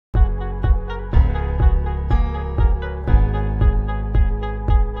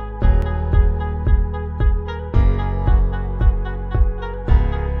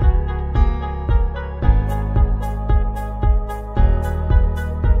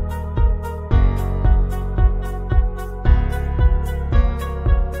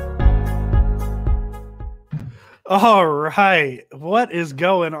All right. What is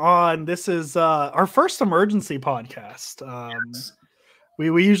going on? This is our first emergency podcast.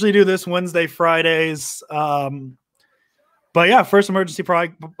 We usually do this Wednesday, Fridays. But yeah, first emergency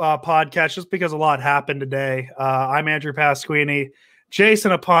podcast just because a lot happened today. I'm Andrew Pasquini,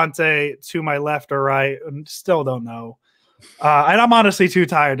 Jason Aponte to my left or right, and still don't know. And I'm honestly too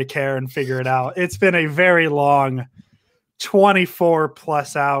tired to care and figure it out. It's been a very long 24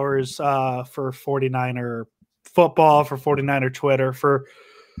 plus hours for 49er football, for 49er Twitter, for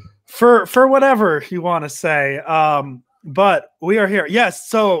whatever you want to say. But we are here. Yes,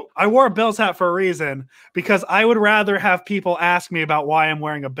 so I wore a Bills hat for a reason, because I would rather have people ask me about why I'm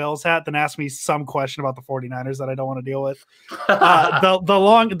wearing a Bills hat than ask me some question about the 49ers that I don't want to deal with.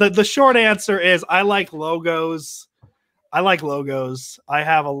 The short answer is I like logos. I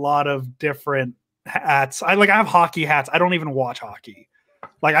have a lot of different hats. I have hockey hats. I don't even watch hockey.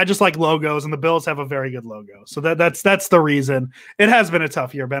 I just like logos, and the Bills have a very good logo. So that's the reason. It has been a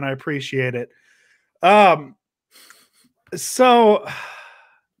tough year, Ben. I appreciate it. So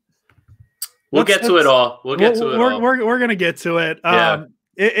we'll get to it all. We're gonna get to it. Yeah.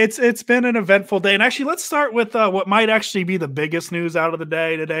 It's been an eventful day, and actually, let's start with what might actually be the biggest news out of the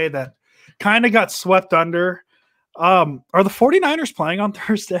day today that kind of got swept under. Are the 49ers playing on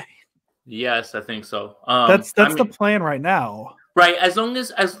Thursday? Yes, I think so. That's the plan right now. Right, as long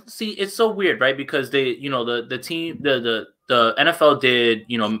as see, it's so weird, right? Because they, the team, the NFL did,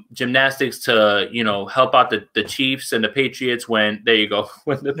 gymnastics to, help out the Chiefs and the Patriots when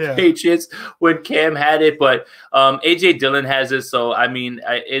Patriots when Cam had it, but AJ Dillon has it. So I mean,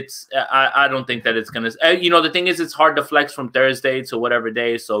 I don't think that it's gonna. The thing is, it's hard to flex from Thursday to whatever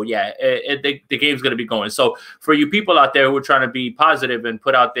day. So yeah, the game's gonna be going. So for you people out there who are trying to be positive and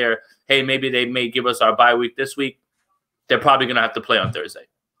put out there, hey, maybe they may give us our bye week this week, they're probably going to have to play on Thursday.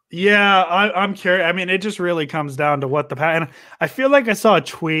 Yeah, I'm curious. I mean, it just really comes down to what and I feel like I saw a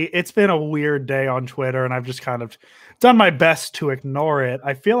tweet. It's been a weird day on Twitter, and I've just kind of done my best to ignore it.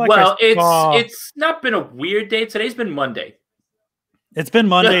 I feel like it's not been a weird day. Today's been Monday. It's been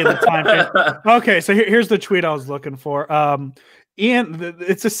Monday. The time. Okay, so here's the tweet I was looking for. Ian,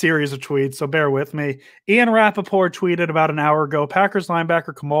 it's a series of tweets, so bear with me. Ian Rappaport tweeted about an hour ago, Packers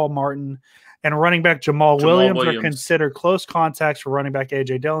linebacker Kamal Martin and running back Jamal Williams are considered close contacts for running back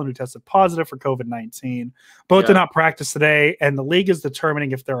AJ Dillon, who tested positive for COVID-19. Both did not practice today, and the league is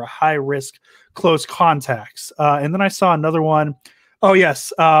determining if they're a high-risk close contacts. And then I saw another one. Oh,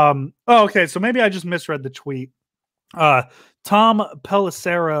 yes. Okay, so maybe I just misread the tweet. Tom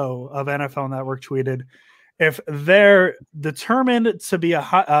Pelissero of NFL Network tweeted, if they're determined to be a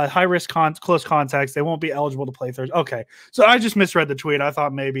high-risk close contacts, they won't be eligible to play Thursday. Okay, so I just misread the tweet. I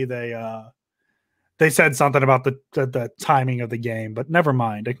thought maybe they said something about the timing of the game, but never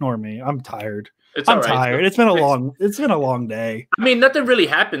mind. Ignore me. I'm tired. I'm tired. It's been a long day. I mean, nothing really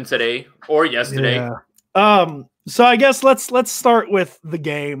happened today or yesterday. Yeah. So I guess let's start with the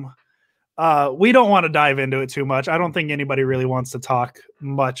game. We don't want to dive into it too much. I don't think anybody really wants to talk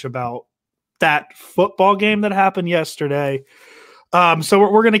much about that football game that happened yesterday. So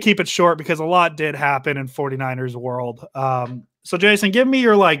we're going to keep it short because a lot did happen in 49ers world. So Jason, give me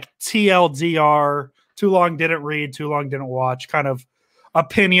your TLDR, too long didn't read, too long didn't watch, kind of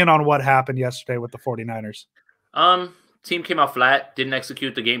opinion on what happened yesterday with the 49ers. Team came out flat, didn't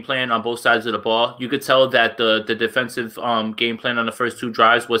execute the game plan on both sides of the ball. You could tell that the defensive game plan on the first two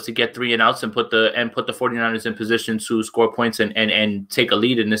drives was to get 3 and outs and put the 49ers in position to score points and take a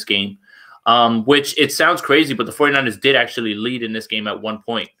lead in this game. Which it sounds crazy, but the 49ers did actually lead in this game at one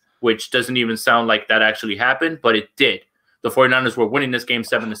point, which doesn't even sound like that actually happened, but it did. The 49ers were winning this game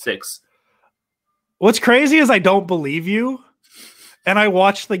 7-6. What's crazy is I don't believe you, and I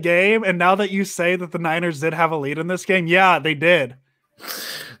watched the game, and now that you say that the Niners did have a lead in this game, yeah, they did.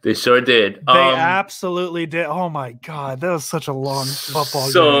 They sure did. They absolutely did. Oh my God, that was such a long football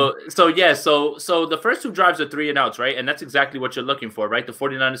game. So the first two drives are 3 and outs, right? And that's exactly what you're looking for, right? The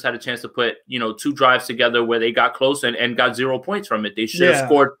 49ers had a chance to put, 2 drives together where they got close and got 0 points from it. They should have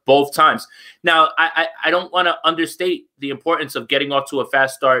scored both times. Now, I don't want to understate the importance of getting off to a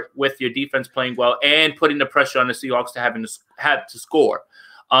fast start with your defense playing well and putting the pressure on the Seahawks to have to score.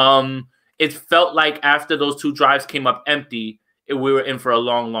 It felt like after those 2 drives came up empty, we were in for a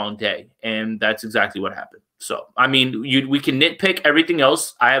long, long day, and that's exactly what happened. So, I mean, we can nitpick everything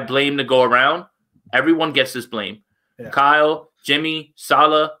else. I have blame to go around. Everyone gets this blame. Yeah. Kyle, Jimmy,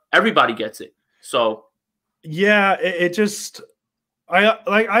 Salah, everybody gets it. So, yeah, it just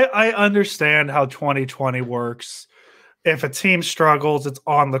I understand how 2020 works. If a team struggles, it's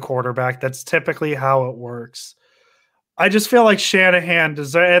on the quarterback. That's typically how it works. I just feel like Shanahan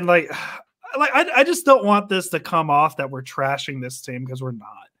deserves, and I just don't want this to come off that we're trashing this team, because we're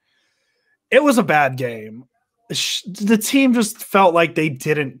not. It was a bad game. The team just felt like they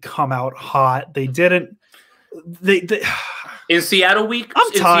didn't come out hot. They didn't. They in Seattle week.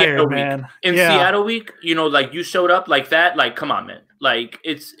 I'm tired, man. In Seattle week, you know, like you showed up like that. Like, come on, man. Like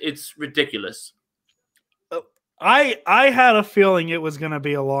it's ridiculous. I had a feeling it was going to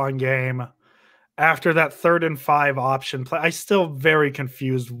be a long game after that 3rd and 5 option play. I still very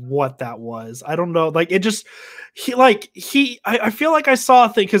confused what that was. I don't know. Like, it just, I feel like I saw a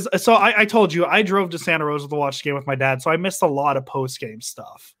thing, because I told you I drove to Santa Rosa to watch the game with my dad, so I missed a lot of post game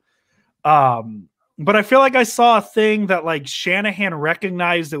stuff. But I feel like I saw a thing that like Shanahan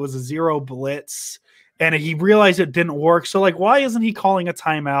recognized it was a 0 blitz and he realized it didn't work. So like, why isn't he calling a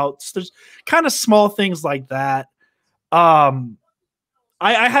timeout? There's kind of small things like that.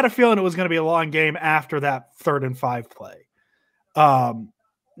 I had a feeling it was going to be a long game after that 3rd and 5 play.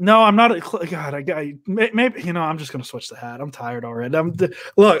 No, I'm not. God, maybe, you know, I'm just going to switch the hat. I'm tired already.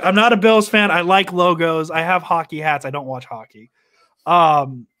 Look, I'm not a Bills fan. I like logos. I have hockey hats. I don't watch hockey.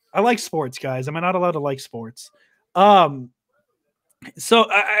 I like sports, guys. Am I not allowed to like sports? So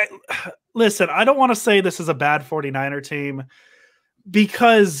listen, I don't want to say this is a bad 49er team,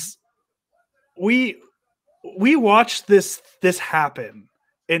 because we watched this happen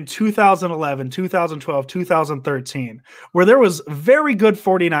in 2011, 2012, 2013, where there was very good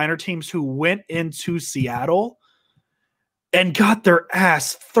 49er teams who went into Seattle and got their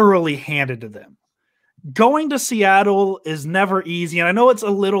ass thoroughly handed to them. Going to Seattle is never easy, and I know it's a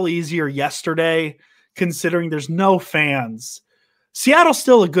little easier yesterday considering there's no fans. Seattle's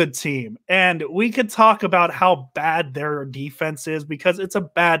still a good team, and we could talk about how bad their defense is, because it's a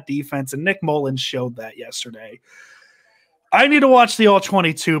bad defense, and Nick Mullins showed that yesterday. I need to watch the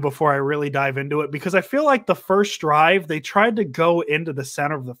All-22 before I really dive into it, because I feel like the first drive, they tried to go into the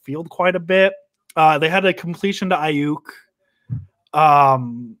center of the field quite a bit. They had a completion to Ayuk.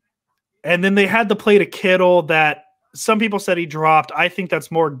 And then they had the play to Kittle that some people said he dropped. I think that's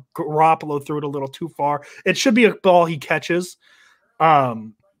more Garoppolo threw it a little too far. It should be a ball he catches.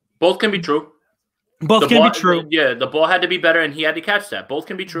 Both can be true. Both can be true. Yeah, the ball had to be better, and he had to catch that. Both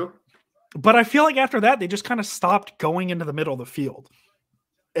can be true. But I feel like after that, they just kind of stopped going into the middle of the field.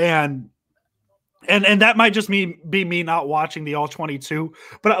 And that might just be me not watching the All-22.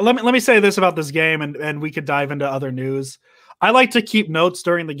 But let me say this about this game, and we could dive into other news. I like to keep notes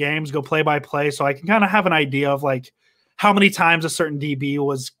during the games, go play by play, so I can kind of have an idea of like how many times a certain DB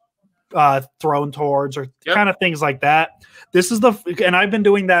was thrown towards, or kind of things like that. And I've been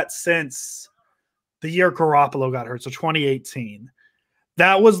doing that since the year Garoppolo got hurt, so 2018.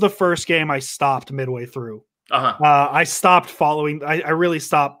 That was the first game I stopped midway through. I stopped following. I really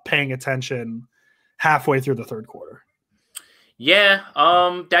stopped paying attention halfway through the 3rd quarter. Yeah,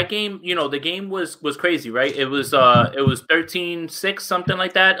 that game, you know, the game was crazy, right? It was 13-6, something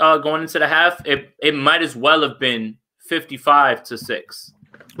like that, going into the half. It might as well have been 55-6.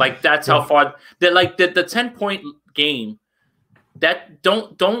 Like, that's how far the 10-point game. That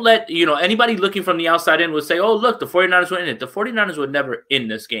don't let, you know, anybody looking from the outside in would say, oh, look, the 49ers were in it. The 49ers were never in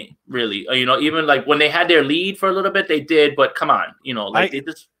this game, really. You know, even like when they had their lead for a little bit, they did, but come on, you know, like they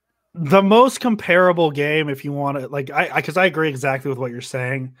just. The most comparable game, if you want to, like, because I agree exactly with what you're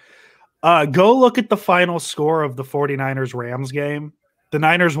saying. Go look at the final score of the 49ers-Rams game. The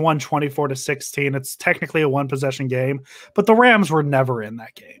Niners won 24-16. It's technically a one-possession game, but the Rams were never in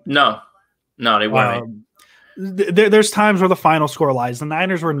that game. No, they weren't. There's times where the final score lies. The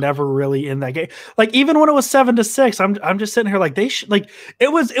Niners were never really in that game. Like, even when it was 7-6, I'm just sitting here like they should. Like,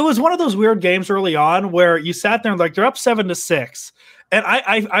 it was one of those weird games early on where you sat there and like they're up 7-6. And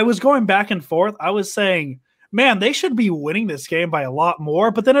I was going back and forth. I was saying, man, they should be winning this game by a lot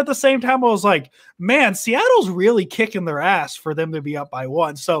more. But then at the same time, I was like, man, Seattle's really kicking their ass for them to be up by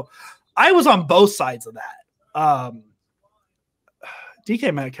 1. So I was on both sides of that.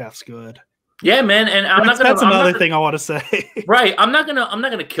 DK Metcalf's good. Yeah, man, and that's another thing I want to say. Right, I'm not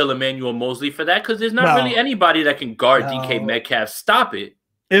gonna kill Emmanuel Mosley for that, because there's not really anybody that can guard DK Metcalf. Stop it.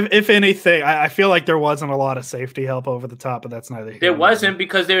 If anything, I feel like there wasn't a lot of safety help over the top, but that's neither here. There wasn't,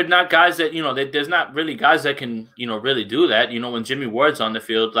 because they're not guys that, you know, there's not really guys that can, you know, really do that. You know, when Jimmy Ward's on the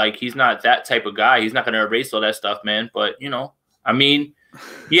field, like, he's not that type of guy. He's not going to erase all that stuff, man. But, you know, I mean,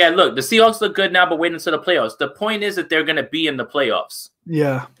 yeah, look, the Seahawks look good now, but wait until the playoffs. The point is that they're going to be in the playoffs.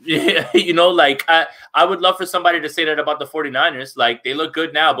 Yeah. Yeah, you know, like, I would love for somebody to say that about the 49ers. Like, they look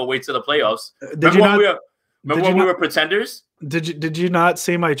good now, but wait till the playoffs. Remember when we were pretenders? Did you not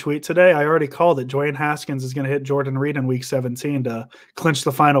see my tweet today? I already called it. Dwayne Haskins is going to hit Jordan Reed in Week 17 to clinch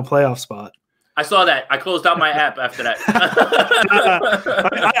the final playoff spot. I saw that. I closed out my app after that.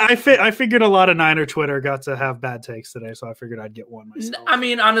 I figured a lot of Niner Twitter got to have bad takes today, so I figured I'd get one myself. I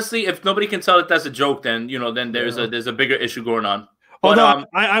mean, honestly, if nobody can tell that that's a joke, then then there's a bigger issue going on. But, although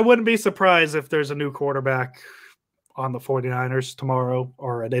I wouldn't be surprised if there's a new quarterback on the 49ers tomorrow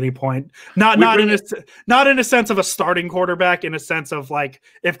or at any point. Not in a sense of a starting quarterback, in a sense of like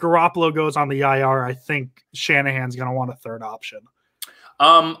if Garoppolo goes on the IR, I think Shanahan's going to want a third option.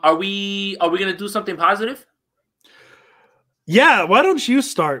 Are we going to do something positive? Yeah, why don't you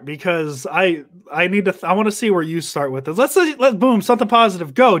start? Because I want to see where you start with this. Let's boom, something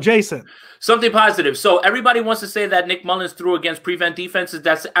positive. Go, Jason. Something positive. So everybody wants to say that Nick Mullins threw against prevent defenses.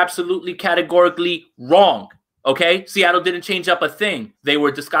 That's absolutely categorically wrong. Okay? Seattle didn't change up a thing. They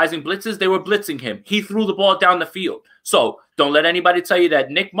were disguising blitzes. They were blitzing him. He threw the ball down the field. So don't let anybody tell you that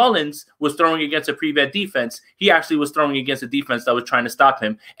Nick Mullins was throwing against a prevent defense. He actually was throwing against a defense that was trying to stop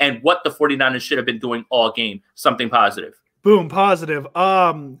him. And what the 49ers should have been doing all game. Something positive. Boom, positive.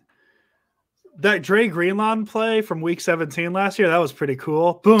 That Dre Greenlaw play from week 17 last year, that was pretty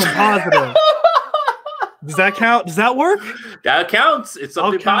cool. Boom, positive. Does that count? Does that work? That counts. It's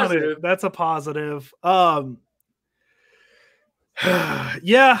something positive. That's a positive.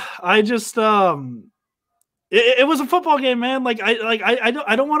 Yeah, I just it was a football game, man. I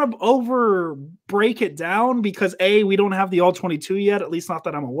don't want to over break it down because we don't have the all 22 yet, at least not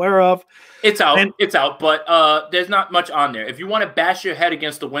that I'm aware of. It's out. But there's not much on there. If you want to bash your head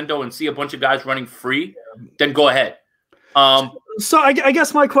against the window and see a bunch of guys running free, then go ahead. So I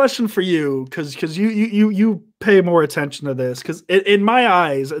guess my question for you, because you pay more attention to this, because in my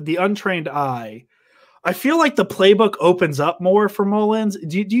eyes, the untrained eye, I feel like the playbook opens up more for Mullins.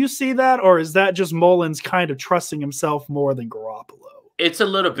 Do you see that, or is that just Mullins kind of trusting himself more than Garoppolo? It's a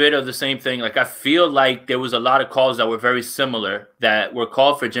little bit of the same thing. Like, I feel like there was a lot of calls that were very similar that were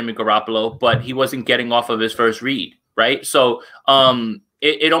called for Jimmy Garoppolo, but he wasn't getting off of his first read, right? So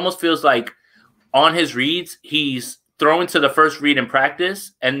it almost feels like on his reads, he's throwing to the first read in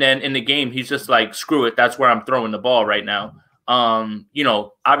practice, and then in the game, he's just like, screw it, that's where I'm throwing the ball right now.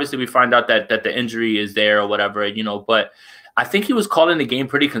 Obviously we find out that the injury is there or whatever, but I think he was calling the game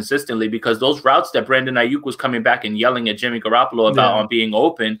pretty consistently because those routes that Brandon Ayuk was coming back and yelling at Jimmy Garoppolo about on being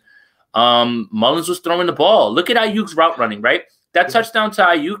open, Mullins was throwing the ball. Look at Ayuk's route running, right? That touchdown to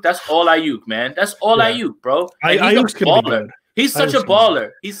Ayuk, that's all Ayuk, man. That's all Ayuk, bro. Ayuk's a baller. He's such a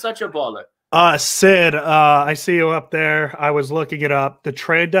baller. He's such a baller. Sid, I see you up there. I was looking it up. The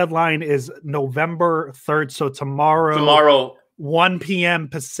trade deadline is November 3rd, so tomorrow 1 p.m.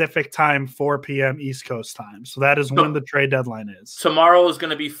 Pacific time, 4 p.m. East Coast time. So that is when the trade deadline is. Tomorrow is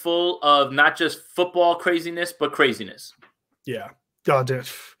going to be full of not just football craziness, but craziness. Yeah. Oh, dude.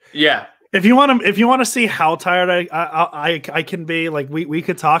 Yeah. If you want to see how tired I can be, like we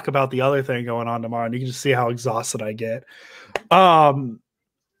could talk about the other thing going on tomorrow, and you can just see how exhausted I get.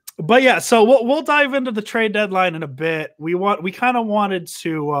 But yeah, so we'll dive into the trade deadline in a bit. We wanted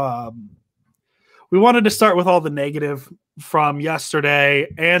to start with all the negative from yesterday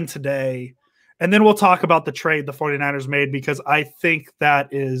and today, and then we'll talk about the trade the 49ers made, because I think that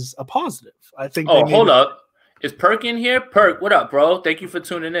is a positive. I think. Oh, hold up. Is Perk in here? Perk, what up, bro? Thank you for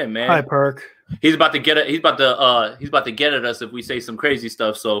tuning in, man. Hi, Perk. He's about to get it. He's about to get at us if we say some crazy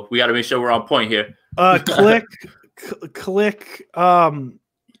stuff. So we got to make sure we're on point here. Click.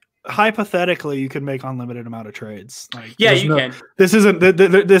 Hypothetically, you could make unlimited amount of trades. Like, yeah, you can. This isn't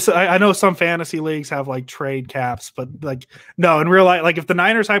this. I know some fantasy leagues have like trade caps, but like no, in real life, like if the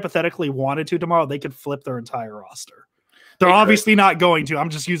Niners hypothetically wanted to tomorrow, they could flip their entire roster. They're obviously not going to. I'm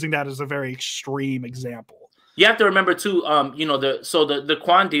just using that as a very extreme example. You have to remember too, the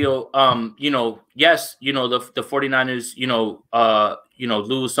Quan deal, yes, the 49ers,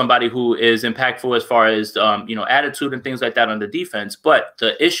 lose somebody who is impactful as far as, attitude and things like that on the defense. But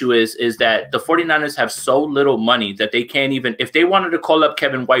the issue is that the 49ers have so little money that they can't even, if they wanted to call up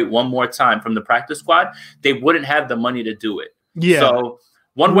Kevin White one more time from the practice squad, they wouldn't have the money to do it. Yeah. So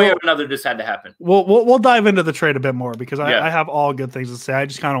one way or another, this had to happen. We'll dive into the trade a bit more because I have all good things to say. I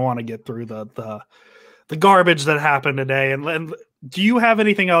just kind of want to get through the garbage that happened today. And do you have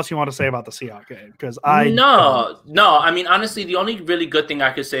anything else you want to say about the Seahawks game? Because No. I mean, honestly, the only really good thing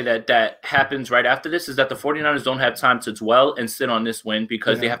I could say that happens right after this is that the 49ers don't have time to dwell and sit on this win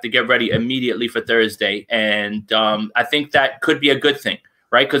because they have to get ready immediately for Thursday. And I think that could be a good thing,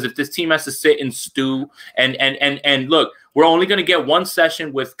 right? Because if this team has to sit and stew and look, we're only going to get one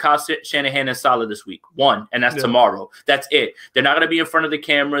session with Kyle Shanahan and Saleh this week. One, and that's tomorrow. That's it. They're not going to be in front of the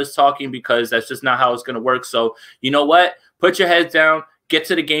cameras talking because that's just not how it's going to work. So you know what? Put your heads down, get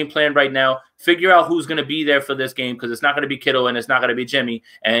to the game plan right now, figure out who's going to be there for this game, because it's not going to be Kittle and it's not going to be Jimmy,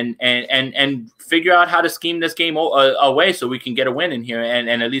 and figure out how to scheme this game away so we can get a win in here and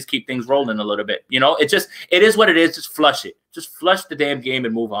at least keep things rolling a little bit. You know, it is what it is. Just flush it. Just flush the damn game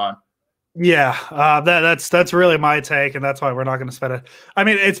and move on. Yeah, that's really my take, and that's why we're not going to spend it. I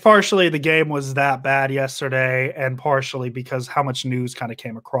mean, it's partially the game was that bad yesterday, and partially because how much news kind of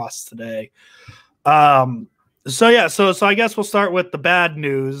came across today. So yeah, so I guess we'll start with the bad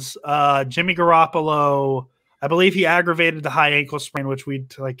news. Jimmy Garoppolo, I believe he aggravated the high ankle sprain, which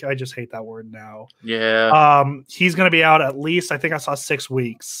I just hate that word now. Yeah. He's going to be out at least, I think I saw 6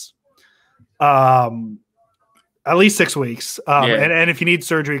 weeks. At least 6 weeks. And if you need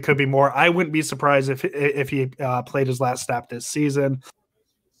surgery, it could be more. I wouldn't be surprised if he played his last snap this season.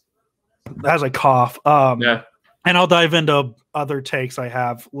 As I cough. And I'll dive into other takes I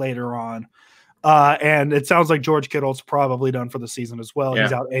have later on. And it sounds like George Kittle's probably done for the season as well. Yeah.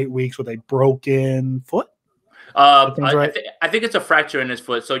 He's out 8 weeks with a broken foot. I think it's a fracture in his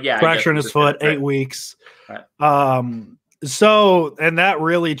foot. So yeah, fracture in his foot, 8 weeks. Right. So, and that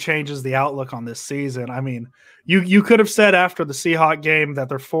really changes the outlook on this season. I mean, you could have said after the Seahawks game that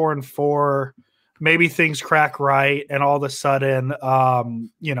they're 4-4, maybe things crack right, and all of a sudden, they're the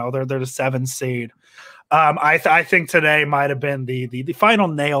 7th seed. I think today might have been the final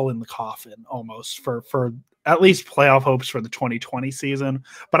nail in the coffin almost for at least playoff hopes for the 2020 season.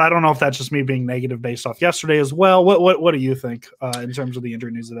 But I don't know if that's just me being negative based off yesterday as well. What do you think in terms of the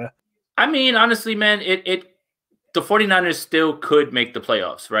injury news today? I mean, honestly, man, the 49ers still could make the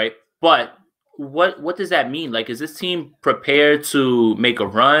playoffs, right? But what does that mean? Like, is this team prepared to make a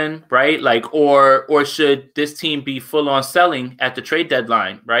run, right? Like, or should this team be full on selling at the trade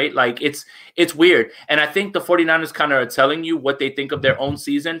deadline, right? Like, it's weird. And I think the 49ers kind of are telling you what they think of their own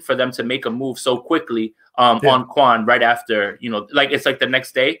season for them to make a move so quickly on Quan right after, like it's like the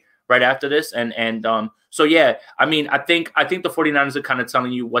next day right after this. So yeah, I mean, I think the 49ers are kind of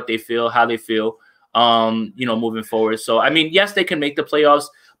telling you what they feel, how they feel, moving forward. So, I mean, yes, they can make the playoffs,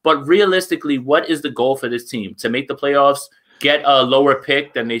 but realistically, what is the goal for this team? To make the playoffs, get a lower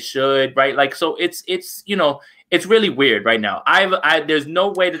pick than they should, right? Like, so it's really weird right now. There's no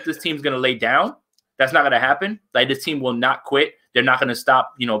way that this team's going to lay down. That's not going to happen. Like, this team will not quit. They're not going to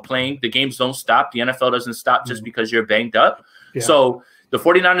stop, playing. The games don't stop. The NFL doesn't stop just because you're banged up. Yeah. So the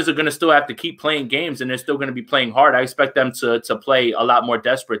 49ers are going to still have to keep playing games, and they're still going to be playing hard. I expect them to play a lot more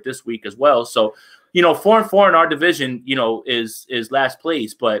desperate this week as well. So, 4-4 in our division, is last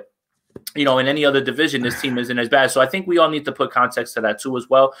place. But, in any other division, this team isn't as bad. So I think we all need to put context to that too as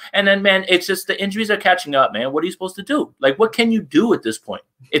well. And then, man, it's just the injuries are catching up, man. What are you supposed to do? Like, what can you do at this point?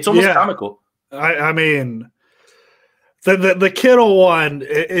 It's almost comical. I mean, the Kittle one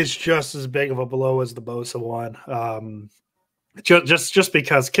is just as big of a blow as the Bosa one. Just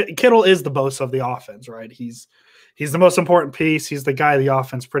because Kittle is the Bosa of the offense, right? He's the most important piece. He's the guy the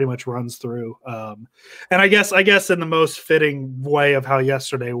offense pretty much runs through. And I guess in the most fitting way of how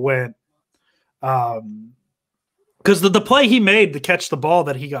yesterday went, because the play he made to catch the ball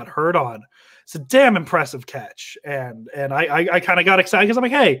that he got hurt on, it's a damn impressive catch. And I kind of got excited because I'm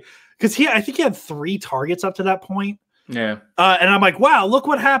like, hey, because I think he had 3 targets up to that point. Yeah. And I'm like, wow, look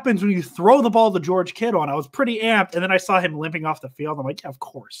what happens when you throw the ball to George Kittle. And I was pretty amped. And then I saw him limping off the field. I'm like, yeah, of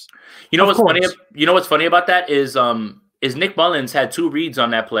course. What's funny? What's funny about that is Nick Mullins had 2 reads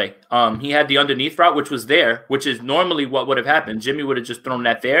on that play. He had the underneath route, which was there, which is normally what would have happened. Jimmy would have just thrown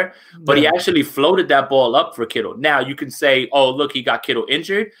that there, but he actually floated that ball up for Kittle. Now you can say, oh, look, he got Kittle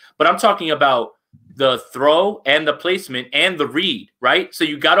injured, but I'm talking about the throw and the placement and the read, right? So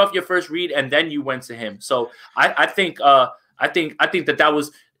you got off your first read and then you went to him. So I think that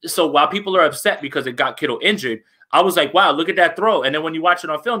was, so while people are upset because it got Kittle injured, I was like, wow, look at that throw. And then when you watch it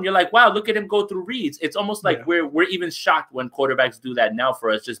on film, you're like, wow, look at him go through reads. It's almost like we're even shocked when quarterbacks do that now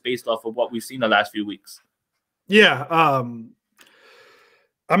for us, just based off of what we've seen the last few weeks. Yeah. I'm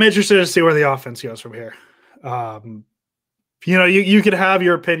interested to see where the offense goes from here. You could have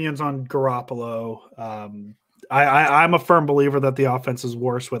your opinions on Garoppolo. I'm a firm believer that the offense is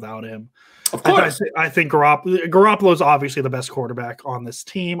worse without him. Of course. I think Garoppolo is obviously the best quarterback on this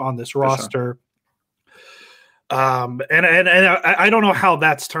team, on this roster. Sure. And I don't know how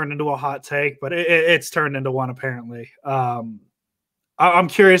that's turned into a hot take, but it's turned into one apparently. I'm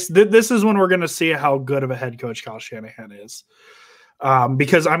curious. This is when we're going to see how good of a head coach Kyle Shanahan is.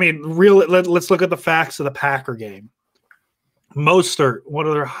 Because, I mean, let's look at the facts of the Packer game. Mostert, one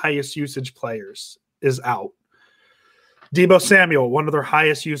of their highest usage players, is out. Deebo Samuel, one of their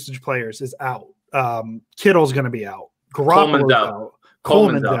highest usage players, is out. Kittle's going to be out. Garoppolo's out.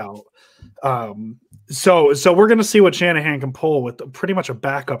 Coleman's out. So we're going to see what Shanahan can pull with pretty much a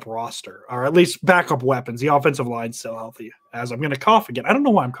backup roster, or at least backup weapons. The offensive line's still healthy. As I'm going to cough again. I don't know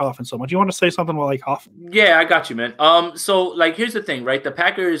why I'm coughing so much. You want to say something while I cough? Yeah, I got you, man. So like, here's the thing, right? The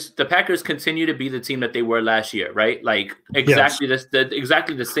Packers continue to be the team that they were last year, right? Like exactly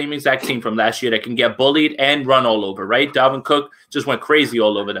exactly the same exact team from last year that can get bullied and run all over, right? Dalvin Cook just went crazy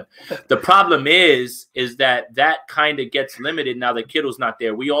all over them. The problem is that kind of gets limited now that Kittle's not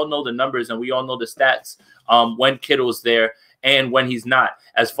there. We all know the numbers and we all know the stats when Kittle's there and when he's not,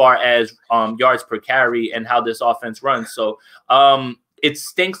 as far as yards per carry and how this offense runs. So it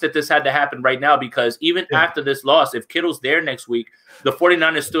stinks that this had to happen right now, because even after this loss, if Kittle's there next week, the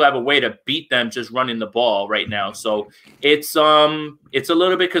 49ers still have a way to beat them just running the ball right now. So it's a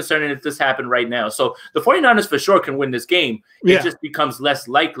little bit concerning if this happened right now. So the 49ers for sure can win this game. It just becomes less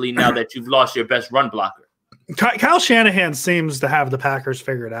likely now that you've lost your best run blocker. Kyle Shanahan seems to have the Packers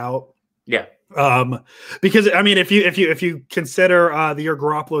figured out. Yeah. Because I mean, if you consider the year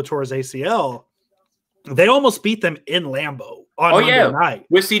Garoppolo tore his ACL, they almost beat them in Lambeau on Monday night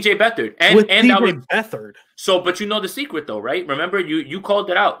with CJ Beathard and CJ Beathard. So, but you know the secret though, right? Remember, you called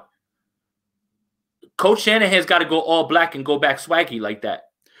it out. Coach Shanahan's got to go all black and go back swaggy like that.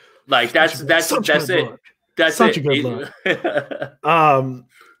 Like that's it. That's such a good look.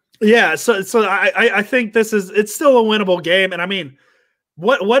 Yeah. So I think it's still a winnable game, and I mean.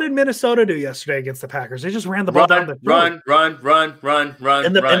 What did Minnesota do yesterday against the Packers? They just ran the ball down the field. Run.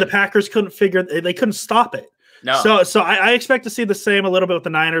 And the Packers they couldn't stop it. No. So I expect to see the same a little bit with the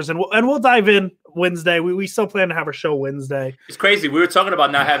Niners, and we'll dive in Wednesday. We still plan to have a show Wednesday. It's crazy. We were talking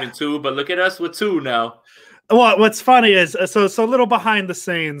about not having two, but look at us with two now. Well, what's funny is so a little behind the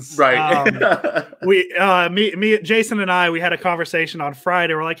scenes, right? Me, Jason, and I, we had a conversation on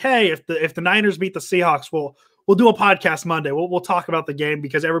Friday. We're like, hey, if the Niners beat the Seahawks, we'll do a podcast Monday. We'll talk about the game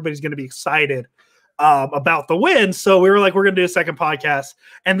because everybody's going to be excited about the win. So we were like, we're going to do a second podcast.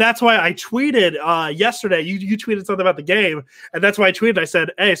 And that's why I tweeted yesterday. You tweeted something about the game. And that's why I tweeted. I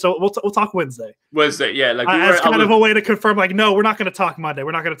said, hey, so we'll talk Wednesday. Yeah. Like as kind of a way to confirm, like, no, we're not going to talk Monday.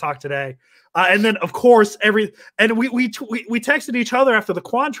 We're not going to talk today. And then, of course, we texted each other after the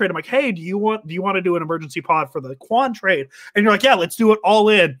Quan trade. I'm like, hey, do you want to do an emergency pod for the Quan trade? And you're like, yeah, let's do it all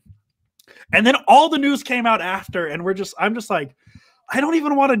in. And then all the news came out after, and I'm just like, I don't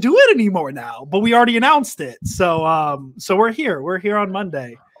even want to do it anymore now. But we already announced it, so we're here. We're here on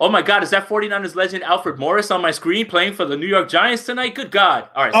Monday. Oh my God, is that 49ers legend Alfred Morris on my screen playing for the New York Giants tonight? Good God!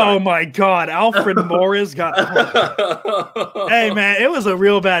 All right. Sorry. Oh my God, Alfred Morris got. Hey man, it was a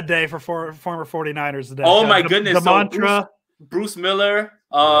real bad day for former 49ers today. Oh my goodness, the mantra. Bruce Miller,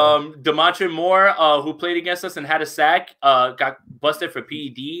 Demontre Moore, who played against us and had a sack, got busted for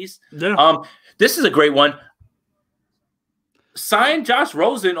PEDs. Yeah. This is a great one. Sign Josh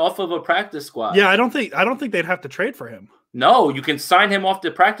Rosen off of a practice squad. Yeah, I don't think they'd have to trade for him. No, you can sign him off the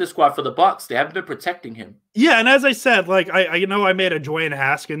practice squad for the Bucs. They haven't been protecting him. Yeah, and as I said, like I made a Dwayne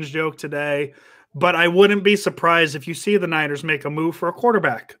Haskins joke today. But I wouldn't be surprised if you see the Niners make a move for a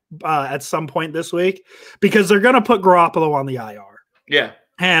quarterback at some point this week, because they're going to put Garoppolo on the IR. Yeah.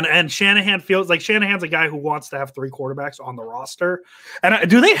 And Shanahan feels like Shanahan's a guy who wants to have 3 quarterbacks on the roster. And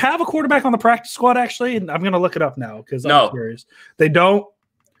do they have a quarterback on the practice squad, actually? And I'm going to look it up now because I'm curious. They don't.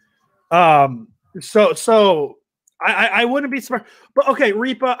 So I wouldn't be surprised. But, okay,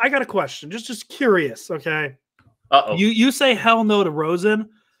 Reaper, I got a question. Just curious, okay? Uh-oh. You say hell no to Rosen.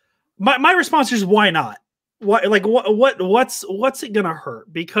 My response is why not? What's it gonna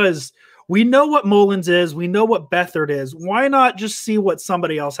hurt? Because we know what Mullins is, we know what Beathard is. Why not just see what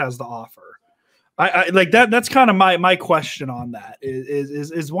somebody else has to offer? I like that. That's kind of my question on that.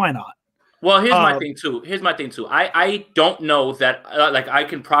 Is why not? Well, here's my thing too. I don't know that I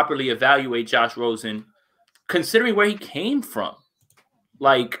can properly evaluate Josh Rosen, considering where he came from.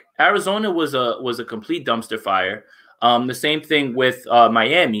 Like Arizona was a complete dumpster fire. The same thing with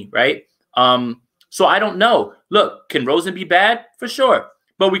Miami, right? So I don't know. Look, can Rosen be bad? For sure.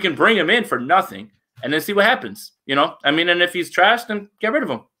 But we can bring him in for nothing and then see what happens. You know? I mean, and if he's trash, then get rid of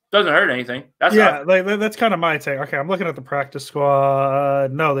him. Doesn't hurt anything. That's kind of my take. Okay, I'm looking at the practice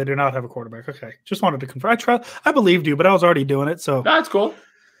squad. No, they do not have a quarterback. Okay. Just wanted to confirm. I believed you, but I was already doing it. So that's cool.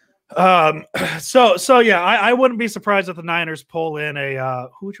 So yeah, I wouldn't be surprised if the Niners pull in a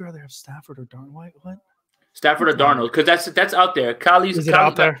who would you rather have, Stafford or Darnold? What? Stafford or Darnold, because that's out there. Is it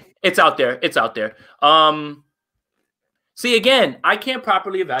out there? It's out there. It's out there. See, again, I can't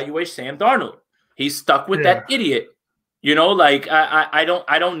properly evaluate Sam Darnold. He's stuck with that idiot. You know, like I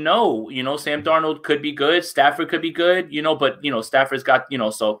don't know. You know, Sam Darnold could be good. Stafford could be good. You know, but Stafford's got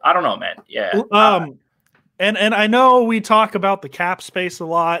So I don't know, man. Yeah. And I know we talk about the cap space a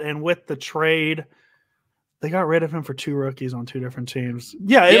lot, and with the trade, They got rid of him for 2 rookies on 2 different teams.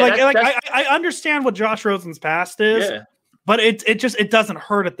 Yeah, I understand what Josh Rosen's past is, but it doesn't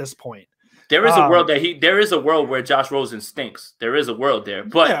hurt at this point. There is a world there is a world where Josh Rosen stinks. There is a world there,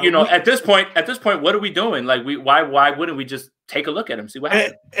 but at this point, what are we doing? Like, why wouldn't we just take a look at him, see what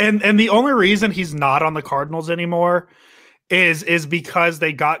happens? And the only reason he's not on the Cardinals anymore is because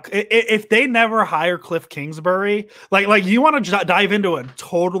they got, if they never hire Cliff Kingsbury, like you want to dive into a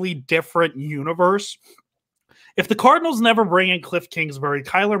totally different universe. If the Cardinals never bring in Cliff Kingsbury,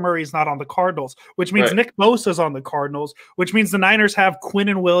 Kyler Murray's not on the Cardinals, which means Nick Bosa's on the Cardinals, which means the Niners have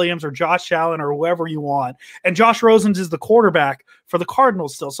Quinnen Williams or Josh Allen or whoever you want. And Josh Rosen is the quarterback for the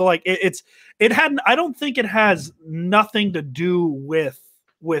Cardinals still. So like I don't think it has nothing to do with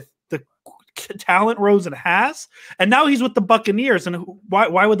the talent Rosen has. And now he's with the Buccaneers. And why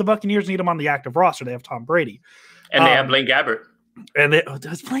would the Buccaneers need him on the active roster? They have Tom Brady. And they have Blaine Gabbert. And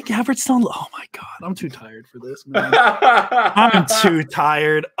does Blaine Gabbert still? Oh my God, I'm too tired for this, man. I'm too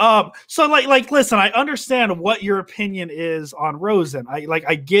tired. So like, listen, I understand what your opinion is on Rosen.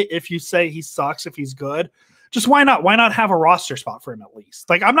 I get if you say he sucks, if he's good, just why not have a roster spot for him at least?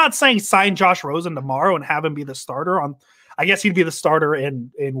 Like, I'm not saying sign Josh Rosen tomorrow and have him be the starter on. I guess he'd be the starter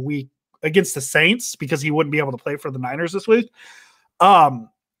in week against the Saints because he wouldn't be able to play for the Niners this week.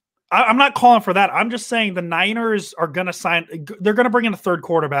 I'm not calling for that. I'm just saying the Niners are going to sign. They're going to bring in a third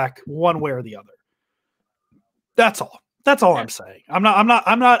quarterback one way or the other. That's all. That's all I'm saying. I'm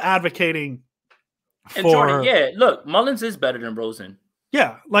not advocating for. And Jordan, look, Mullins is better than Rosen.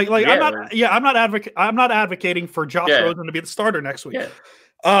 Yeah, I'm not advocating for Josh Rosen to be the starter next week.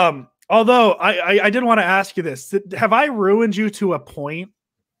 Yeah. Although I did want to ask you this: have I ruined you to a point,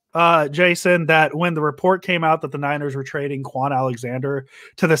 Jason, that when the report came out that the Niners were trading Quan Alexander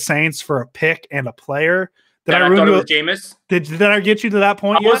to the Saints for a pick and a player, I thought it was Jameis? Did I get you to that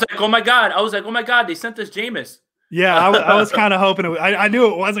point? I was like, oh my God, they sent us Jameis. Yeah, I was kind of hoping I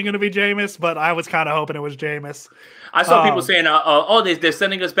knew it wasn't going to be Jameis, but I was kind of hoping it was Jameis. I saw people saying, they're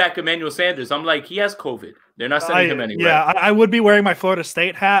sending us back Emmanuel Sanders. I'm like, he has COVID. They're not sending him anywhere. Yeah, I would be wearing my Florida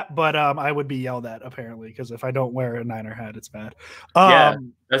State hat, but I would be yelled at, apparently, because if I don't wear a Niner hat, it's bad. That's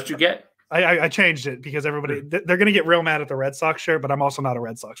what you get. I changed it because everybody, they're going to get real mad at the Red Sox shirt, but I'm also not a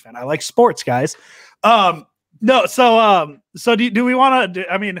Red Sox fan. I like sports, guys. No, so do we want to,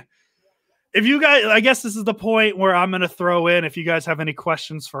 I mean, if you guys, I guess this is the point where I'm going to throw in, if you guys have any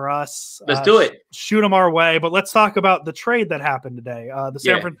questions for us, let's do it. Shoot them our way. But let's talk about the trade that happened today. The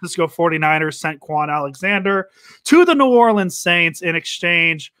San Francisco 49ers sent Quan Alexander to the New Orleans Saints in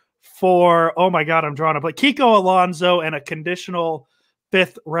exchange for, oh my God, I'm drawing a blank, Kiko Alonso and a conditional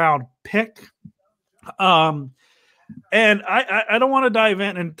 5th round pick. And I don't want to dive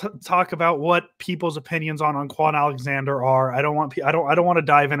in and talk about what people's opinions on Quan Alexander are. I don't want to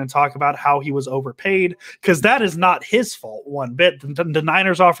dive in and talk about how he was overpaid, because that is not his fault one bit. The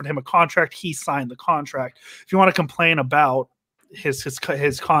Niners offered him a contract. He signed the contract. If you want to complain about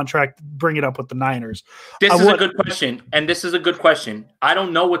his contract, bring it up with the Niners. This is a good question, and this is a good question. I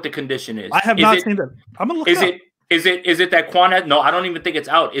don't know what the condition is. I have not seen that. I'm gonna look it up. Is it that Quan has, no, I don't even think it's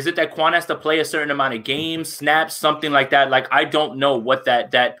out. Is it that Quan has to play a certain amount of games, snaps, something like that? Like, I don't know what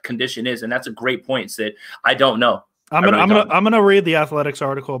that condition is, and that's a great point, Sid. I don't know. I'm gonna read the Athletics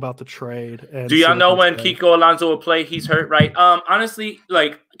article about the trade. Do y'all know when Kiko Alonso will play? He's hurt, right? Honestly,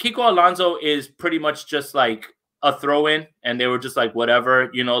 like, Kiko Alonso is pretty much just like a throw-in, and they were just like,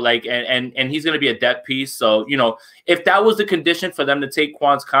 whatever, like, and he's going to be a depth piece. So, if that was the condition for them to take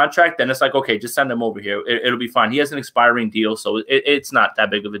Quan's contract, then it's like, okay, just send him over here. It'll be fine. He has an expiring deal, so it's not that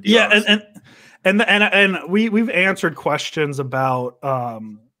big of a deal. Yeah, and we've answered questions about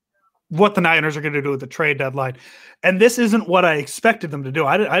what the Niners are going to do with the trade deadline, and this isn't what I expected them to do.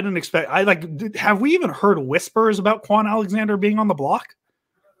 I didn't expect. Have we even heard whispers about Quan Alexander being on the block?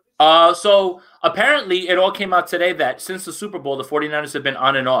 So apparently it all came out today that since the Super Bowl, the 49ers have been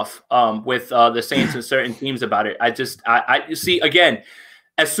on and off with the Saints and certain teams about it. I see, again,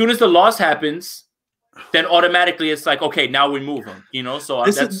 as soon as the loss happens, then automatically it's like, okay, now we move them, so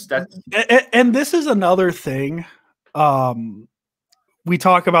that's. And this is another thing. We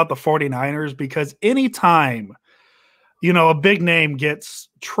talk about the 49ers because anytime, a big name gets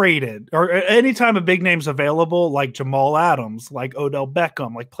traded, or anytime a big name's available, like Jamal Adams, like Odell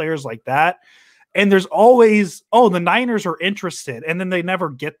Beckham, like players like that, and there's always, the Niners are interested, and then they never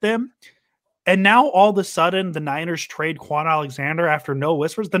get them. And now all of a sudden the Niners trade Quan Alexander after no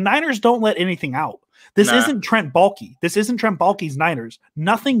whispers. The Niners don't let anything out. This isn't Trent Baalke. This isn't Trent Baalke's Niners.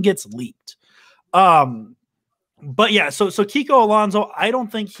 Nothing gets leaked. But yeah, so Kiko Alonso, I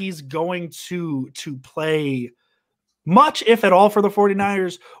don't think he's going to play much, if at all, for the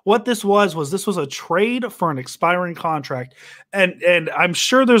 49ers. What this was a trade for an expiring contract. And I'm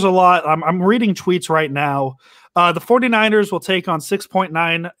sure there's a lot. I'm reading tweets right now. The 49ers will take on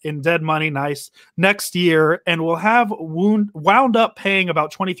 6.9 in dead money, nice, next year, and will have wound up paying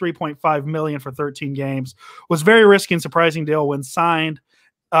about $23.5 million for 13 games. Was very risky and surprising deal when signed.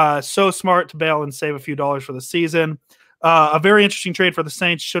 So smart to bail and save a few dollars for the season. A very interesting trade for the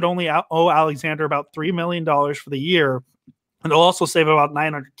Saints. Should only owe Alexander about $3 million for the year. And they'll also save about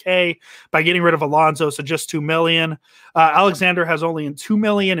 $900K by getting rid of Alonso, so just $2 million. Alexander has only $2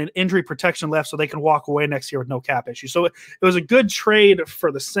 million in injury protection left, so they can walk away next year with no cap issue. So it was a good trade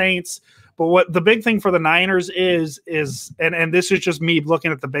for the Saints. But what the big thing for the Niners is and this is just me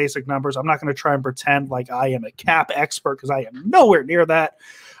looking at the basic numbers. I'm not going to try and pretend like I am a cap expert because I am nowhere near that.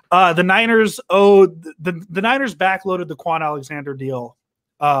 The Niners the Niners backloaded the Quan Alexander deal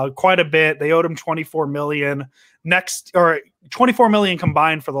quite a bit. They owed him $24 million $24 million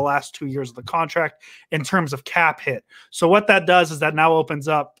combined for the last 2 years of the contract in terms of cap hit. So what that does is that now opens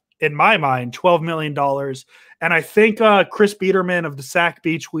up, in my mind, $12 million. And I think Chris Biederman of the Sack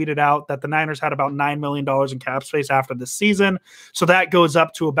Beat tweeted out that the Niners had about $9 million in cap space after this season. So that goes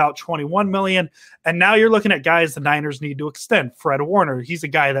up to about $21 million. And now you're looking at guys the Niners need to extend. Fred Warner, he's a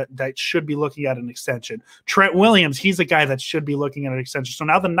guy that should be looking at an extension. Trent Williams, he's a guy that should be looking at an extension. So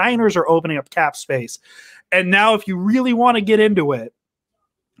now the Niners are opening up cap space. And now if you really want to get into it,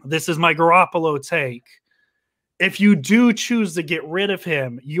 this is my Garoppolo take. If you do choose to get rid of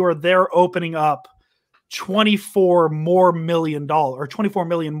him, you're there opening up $24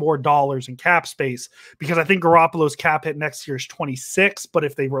 million more dollars in cap space, because I think Garoppolo's cap hit next year is 26, but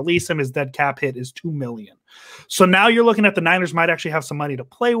if they release him, his dead cap hit is $2 million. So now you're looking at the Niners might actually have some money to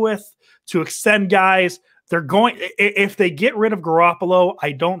play with to extend guys. They're going, if they get rid of Garoppolo,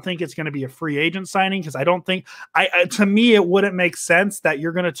 I don't think it's going to be a free agent signing, because I don't think, to me, it wouldn't make sense that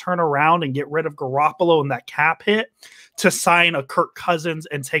you're going to turn around and get rid of Garoppolo and that cap hit to sign a Kirk Cousins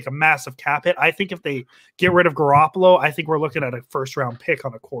and take a massive cap hit. I think if they get rid of Garoppolo, I think we're looking at a first round pick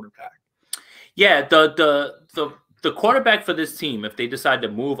on a quarterback. Yeah, the quarterback for this team, if they decide to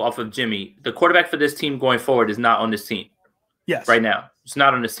move off of Jimmy, the quarterback for this team going forward is not on this team. Yes. Right now. It's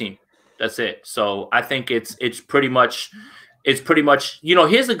not on this team. That's it. So I think it's pretty much, here's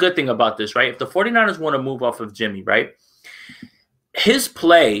the good thing about this, right? If the 49ers want to move off of Jimmy, right, his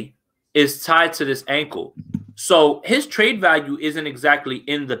play is tied to this ankle. So his trade value isn't exactly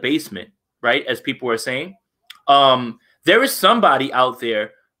in the basement, right, as people are saying. There is somebody out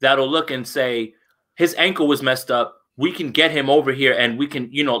there that'll look and say, his ankle was messed up. We can get him over here and we can,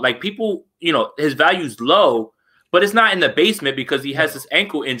 people, his value's low, but it's not in the basement because he has this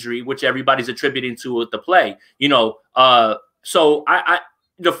ankle injury, which everybody's attributing to the play, So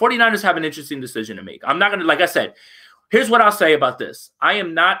the 49ers have an interesting decision to make. I'm not going to, like I said, here's what I'll say about this. I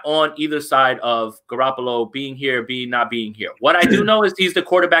am not on either side of Garoppolo being here, not being here. What I do know is he's the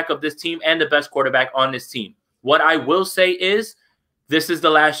quarterback of this team and the best quarterback on this team. What I will say is this is the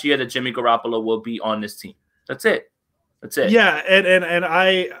last year that Jimmy Garoppolo will be on this team. That's it. That's it. Yeah, and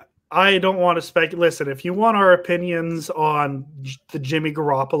I don't want to speculate. Listen, if you want our opinions on the Jimmy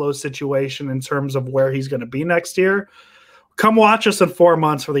Garoppolo situation in terms of where he's going to be next year, come watch us in 4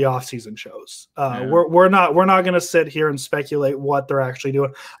 months for the offseason shows. We're not going to sit here and speculate what they're actually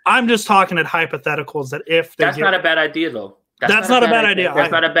doing. I'm just talking at hypotheticals that if they not a bad idea, though. That's not a bad idea.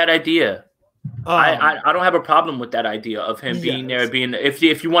 That's not a bad idea. I don't have a problem with that idea of him being there,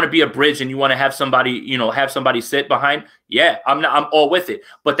 if you want to be a bridge and you want to have somebody sit behind. Yeah, I'm all with it.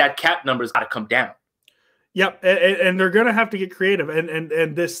 But that cap number's got to come down. Yep, and they're going to have to get creative.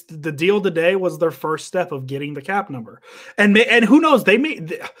 And the deal today was their first step of getting the cap number. And who knows, they may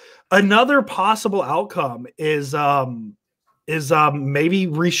another possible outcome is maybe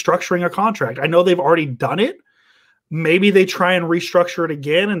restructuring a contract. I know they've already done it. Maybe they try and restructure it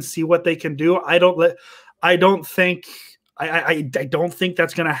again and see what they can do. I don't think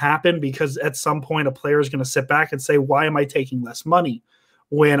that's going to happen, because at some point a player is going to sit back and say, why am I taking less money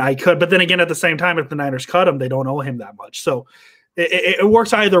when I could? But then again, at the same time, if the Niners cut him, they don't owe him that much. So it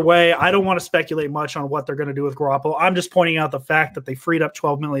works either way. I don't want to speculate much on what they're going to do with Garoppolo. I'm just pointing out the fact that they freed up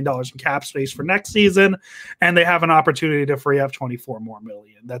 $12 million in cap space for next season, and they have an opportunity to free up $24 more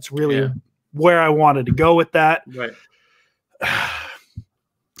million. That's really where I wanted to go with that. Right.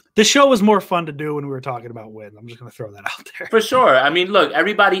 The show was more fun to do when we were talking about wins. I'm just going to throw that out there. For sure. I mean, look,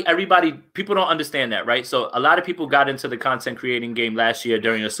 everybody, people don't understand that, right? So a lot of people got into the content creating game last year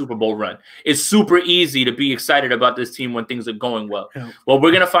during a Super Bowl run. It's super easy to be excited about this team when things are going well. Yeah. Well,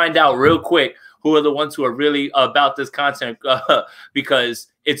 we're going to find out real quick who are the ones who are really about this content because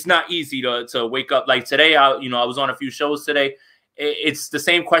it's not easy to wake up. Like today, I was on a few shows today. It's the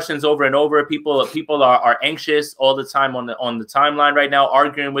same questions over and over. People are anxious all the time on the timeline right now,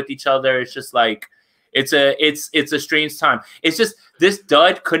 arguing with each other. It's just like it's a strange time. It's just this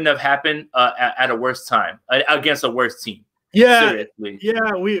dud couldn't have happened at a worse time against a worse team. Yeah, seriously.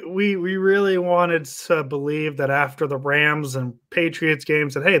 Yeah, we really wanted to believe that after the Rams and Patriots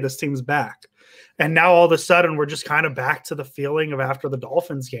games that, hey, this team's back. And now all of a sudden we're just kind of back to the feeling of after the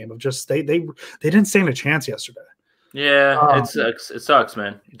Dolphins game of just they didn't stand a chance yesterday. Yeah, it sucks. It sucks,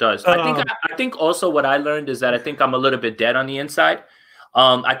 man. It does. I think also what I learned is that I think I'm a little bit dead on the inside.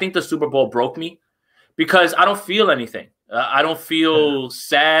 I think the Super Bowl broke me because I don't feel anything. I don't feel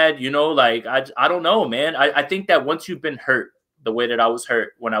sad, like I don't know, man. I think that once you've been hurt the way that I was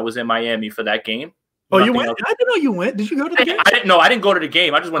hurt when I was in Miami for that game. Oh, you went? I didn't know you went. Did you go to the game? I didn't go to the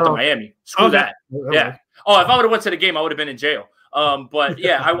game. I just went to Miami. Screw that. Okay. Yeah. Oh, if I would have went to the game, I would have been in jail. But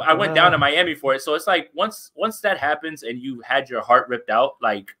yeah, I went down to Miami for it. So it's like once that happens and you had your heart ripped out,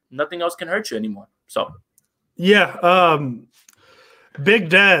 like nothing else can hurt you anymore. So yeah. Big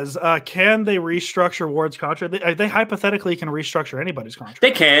Dez, can they restructure Ward's contract? They hypothetically can restructure anybody's contract.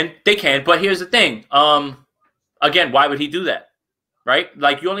 They can. But here's the thing. Again, why would he do that? Right?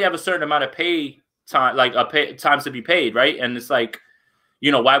 Like you only have a certain amount of pay time, times to be paid, right? And it's like,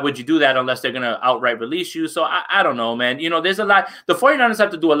 why would you do that unless they're going to outright release you? So I don't know, man. There's a lot. The 49ers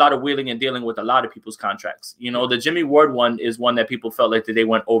have to do a lot of wheeling and dealing with a lot of people's contracts. The Jimmy Ward one is one that people felt like that they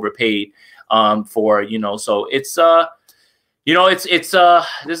went overpaid for, so it's this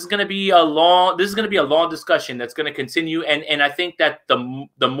is going to be a long discussion that's going to continue. And I think that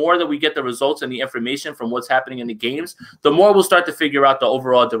the more that we get the results and the information from what's happening in the games, the more we'll start to figure out the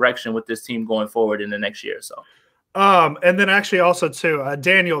overall direction with this team going forward in the next year or so. And then actually also too,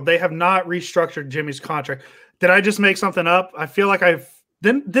 Daniel, they have not restructured Jimmy's contract. Did I just make something up? I feel like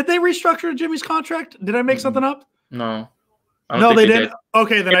did they restructure Jimmy's contract? Did I make something up? No. No, they didn't.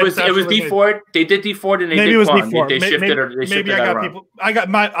 Okay, then it was D Ford. They did D Ford and they did Quan. They shifted or they shifted maybe I got people.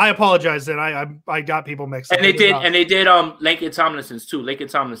 I apologize then. I got people mixed up. And they did Laken Tomlinson's too. Laken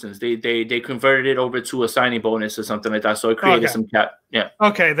Tomlinson's. They converted it over to a signing bonus or something like that. So it created some cap. Yeah.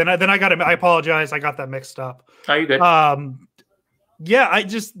 Okay, then I got it. I apologize. I got that mixed up. Are you good? Yeah,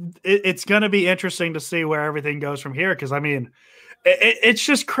 it's gonna be interesting to see where everything goes from here because I mean, it's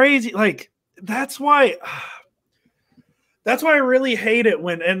just crazy. Like that's why I really hate it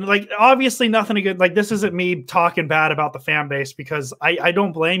and like, obviously nothing good. Like this isn't me talking bad about the fan base because I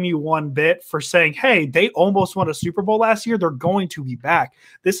don't blame you one bit for saying, hey, they almost won a Super Bowl last year. They're going to be back.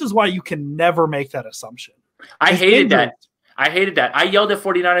 This is why you can never make that assumption. I hated that. I yelled at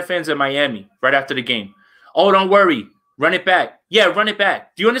 49er fans in Miami right after the game. Oh, don't worry. Run it back. Yeah, run it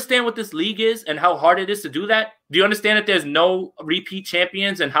back. Do you understand what this league is and how hard it is to do that? Do you understand that there's no repeat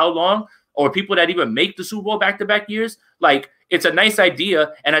champions and how long? Or people that even make the Super Bowl back-to-back years? Like, it's a nice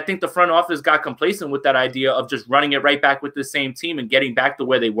idea, and I think the front office got complacent with that idea of just running it right back with the same team and getting back to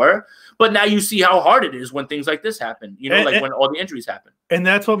where they were. But now you see how hard it is when things like this happen, when all the injuries happen. And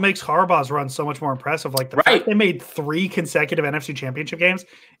that's what makes Harbaugh's run so much more impressive. Like, the fact they made 3 consecutive NFC Championship games,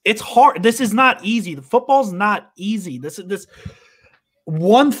 it's hard. This is not easy. The football's not easy. This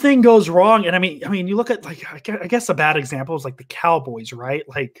one thing goes wrong, and I mean, you look at, like, I guess a bad example is like the Cowboys, right?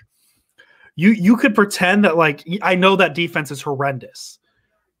 Like, You could pretend that, like, I know that defense is horrendous.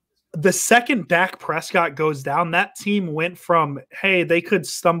 The second Dak Prescott goes down, that team went from, hey, they could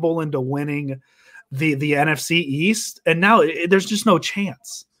stumble into winning the NFC East, and now there's just no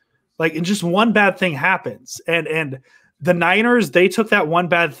chance. Like, and just one bad thing happens. And the Niners, they took that one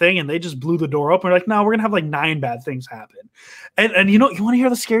bad thing and they just blew the door open. They're like, no, we're going to have like 9 bad things happen. And you want to hear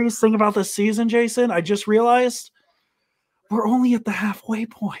the scariest thing about this season, Jason? I just realized we're only at the halfway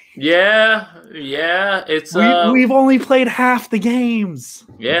point. Yeah. It's we've only played half the games.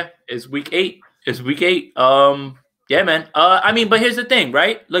 Yeah, it's week 8. Yeah, man. I mean, but here's the thing,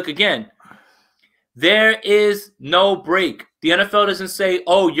 right? Look, again, there is no break. The NFL doesn't say,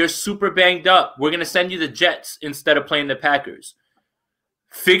 oh, you're super banged up. We're going to send you the Jets instead of playing the Packers.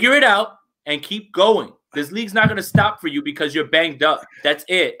 Figure it out and keep going. This league's not going to stop for you because you're banged up. That's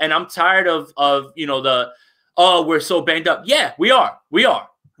it. And I'm tired of oh, we're so banged up. Yeah, we are.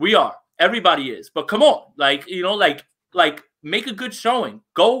 Everybody is. But come on, like make a good showing.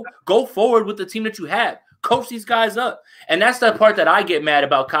 Go forward with the team that you have. Coach these guys up. And that's the part that I get mad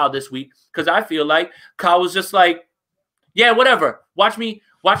about Kyle this week because I feel like Kyle was just like, yeah, whatever. Watch me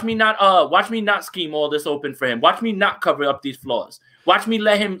not scheme all this open for him. Watch me not cover up these flaws. Watch me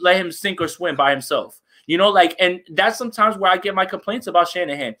let him sink or swim by himself. You know, like, and that's sometimes where I get my complaints about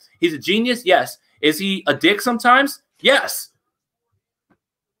Shanahan. He's a genius, yes. Is he a dick sometimes? Yes.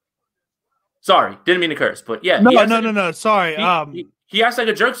 Sorry, didn't mean to curse, but yeah. No. Sorry. He acts like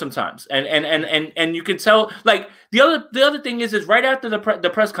a jerk sometimes, and you can tell. Like the other thing is right after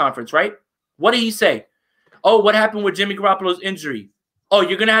the press conference, right? What did he say? Oh, what happened with Jimmy Garoppolo's injury? Oh,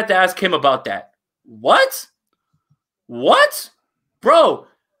 you're gonna have to ask him about that. What? What, bro?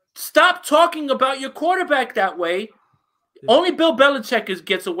 Stop talking about your quarterback that way. Only Bill Belichick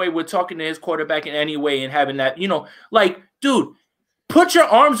gets away with talking to his quarterback in any way and having that, you know, like, dude. Put your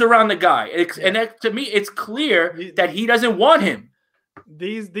arms around the guy, and to me, it's clear that he doesn't want him.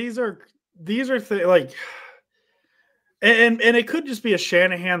 These are like, and it could just be a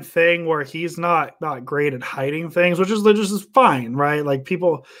Shanahan thing where he's not great at hiding things, which is fine, right? Like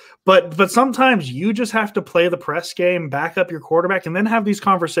people, but sometimes you just have to play the press game, back up your quarterback, and then have these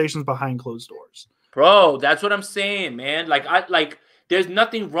conversations behind closed doors. Bro, that's what I'm saying, man. Like there's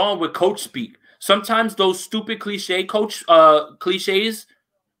nothing wrong with coach speak. Sometimes those stupid cliches,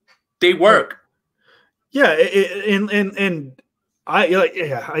 they work. Yeah, and I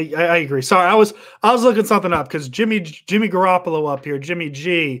agree. Sorry, I was looking something up because Jimmy Garoppolo up here, Jimmy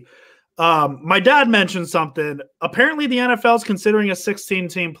G. My dad mentioned something. Apparently, the NFL is considering a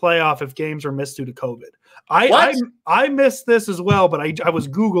 16-team playoff if games are missed due to COVID. I missed this as well, but I was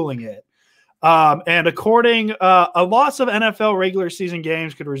Googling it. And according, a loss of NFL regular season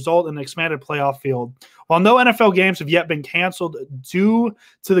games could result in an expanded playoff field. While no NFL games have yet been canceled due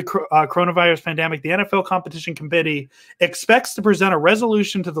to the coronavirus pandemic, the NFL Competition Committee expects to present a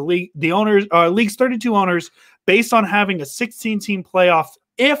resolution to the league, league's 32 owners, based on having a 16-team playoff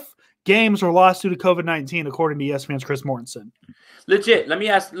if games are lost due to COVID-19, according to ESPN's Chris Mortensen. Legit. Let me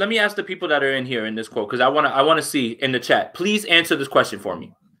ask the people that are in here in this quote, because I want to see in the chat. Please answer this question for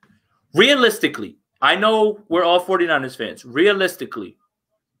me. Realistically, I know we're all 49ers fans. Realistically,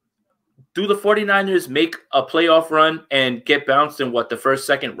 do the 49ers make a playoff run and get bounced in the first,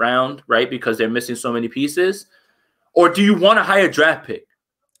 second round, right? Because they're missing so many pieces? Or do you want a higher draft pick?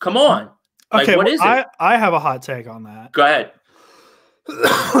 Come on. Like, okay, what is it? I have a hot take on that. Go ahead.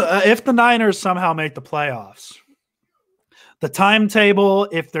 If the Niners somehow make the playoffs, the timetable,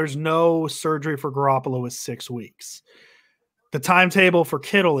 if there's no surgery for Garoppolo, is 6 weeks. The timetable for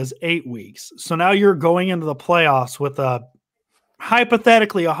Kittle is 8 weeks. So now you're going into the playoffs with a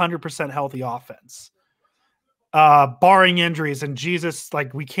hypothetically 100% healthy offense, barring injuries. And Jesus,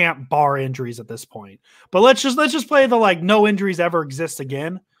 like, we can't bar injuries at this point. But let's just play the like no injuries ever exist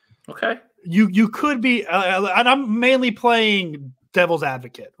again. Okay. You could be, and I'm mainly playing devil's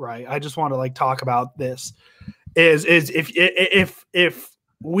advocate, right? I just want to like talk about this. Is if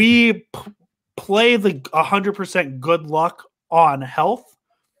we play the 100% good luck on health,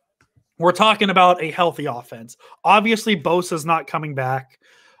 we're talking about a healthy offense. Obviously, Bosa's not coming back.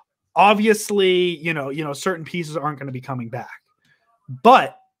 Obviously, you know, certain pieces aren't going to be coming back.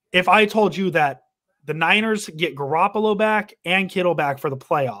 But if I told you that the Niners get Garoppolo back and Kittle back for the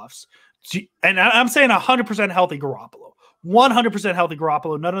playoffs, and I'm saying 100% healthy Garoppolo, 100% healthy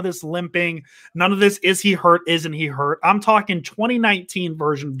Garoppolo, none of this limping, none of this is he hurt, isn't he hurt? I'm talking 2019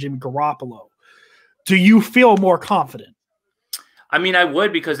 version of Jimmy Garoppolo. Do you feel more confident? I mean, I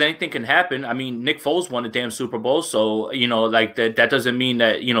would, because anything can happen. I mean, Nick Foles won a damn Super Bowl, so you know, like that doesn't mean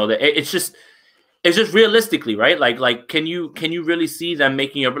that, you know, that it's just realistically, right? Like can you really see them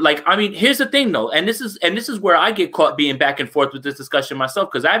making a, like, I mean, here's the thing though, and this is where I get caught being back and forth with this discussion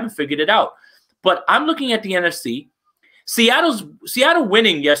myself, because I haven't figured it out. But I'm looking at the NFC. Seattle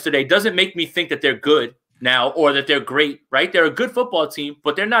winning yesterday doesn't make me think that they're good now or that they're great, right? They're a good football team,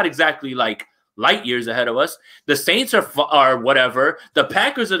 but they're not exactly like light years ahead of us. The Saints are whatever. The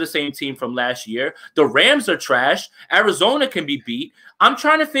Packers are the same team from last year. The Rams are trash. Arizona can be beat. I'm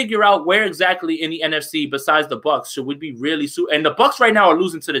trying to figure out where exactly in the NFC besides the Bucs should we be really and the Bucs right now are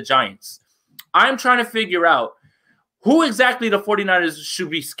losing to the Giants. I'm trying to figure out who exactly the 49ers should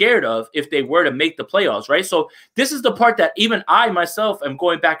be scared of if they were to make the playoffs, right? So this is the part that even I myself am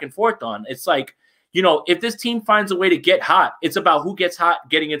going back and forth on. It's like, you know, if this team finds a way to get hot, it's about who gets hot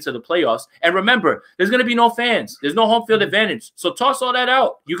getting into the playoffs. And remember, there's going to be no fans. There's no home field advantage. So toss all that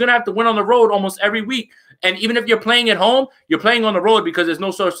out. You're going to have to win on the road almost every week. And even if you're playing at home, you're playing on the road because there's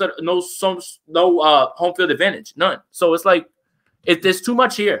no home field advantage. None. So it's like, there's too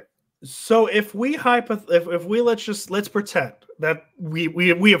much here. So if we let's pretend that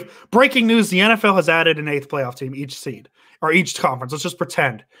we have breaking news. The NFL has added an 8th playoff team each seed or each conference. Let's just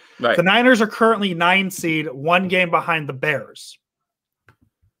pretend. Right. The Niners are currently 9 seed, 1 game behind the Bears.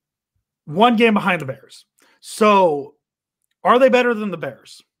 1 game behind the Bears. So are they better than the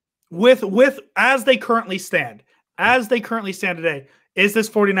Bears? with as they currently stand today, is this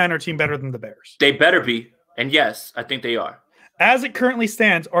 49er team better than the Bears? They better be. And yes, I think they are. As it currently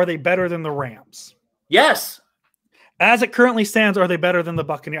stands, are they better than the Rams? Yes. As it currently stands, are they better than the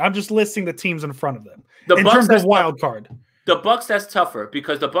Buccaneers? I'm just listing the teams in front of them. In Bucs, terms of wild card. The Bucs, that's tougher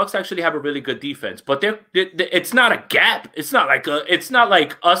because the Bucs actually have a really good defense, but it's not a gap. It's not like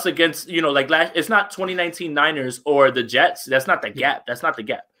us against, it's not 2019 Niners or the Jets. That's not the gap. That's not the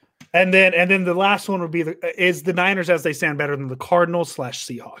gap. And then the last one would be is the Niners as they stand better than the Cardinals /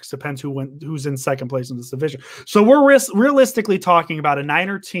 Seahawks? Depends who's in second place in this division. So we're realistically talking about a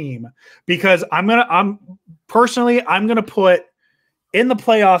Niner team because I'm gonna put in the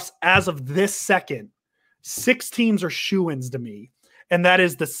playoffs as of this second. 6 teams are shoo-ins to me, and that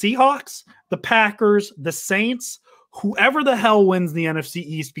is the Seahawks, the Packers, the Saints, whoever the hell wins the NFC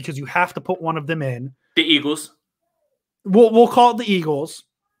East, because you have to put one of them in. The Eagles. We'll call it the Eagles.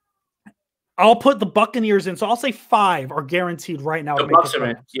 I'll put the Buccaneers in, so I'll say 5 are guaranteed right now. The Bucs are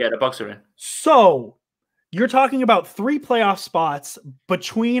in. Yeah, the Bucs are in. So you're talking about 3 playoff spots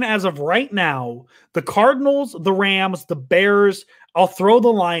between, as of right now, the Cardinals, the Rams, the Bears. I'll throw the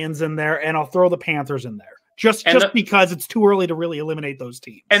Lions in there, and I'll throw the Panthers in there. Just because it's too early to really eliminate those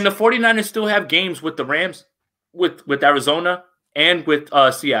teams. And the 49ers still have games with the Rams, with Arizona, and with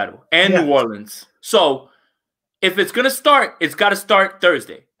Seattle, and New Orleans. So if it's going to start, it's got to start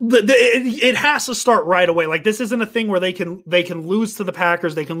Thursday. It has to start right away. Like, this isn't a thing where they can lose to the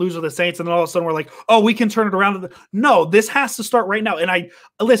Packers, they can lose to the Saints, and then all of a sudden we're like, oh, we can turn it around. No, this has to start right now. And I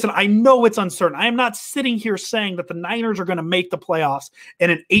know it's uncertain. I am not sitting here saying that the Niners are going to make the playoffs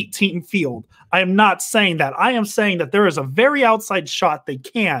in an 18 field. I am not saying that. I am saying that there is a very outside shot they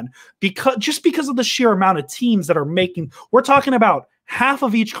can, because of the sheer amount of teams that are making. We're talking about half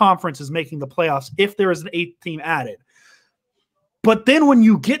of each conference is making the playoffs if there is an 8th team added. But then when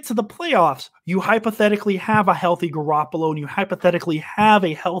you get to the playoffs, you hypothetically have a healthy Garoppolo, and you hypothetically have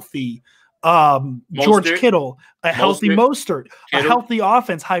a healthy George Kittle, a healthy Mostert, a healthy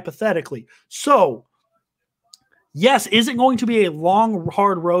offense, hypothetically. So, yes, is it going to be a long,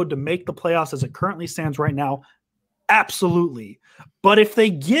 hard road to make the playoffs as it currently stands right now? Absolutely. But if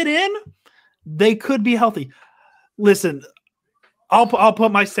they get in, they could be healthy. Listen, I'll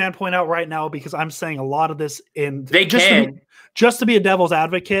put my standpoint out right now because I'm saying a lot of this in just to be a devil's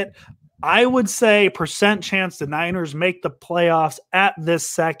advocate. I would say percent chance the Niners make the playoffs at this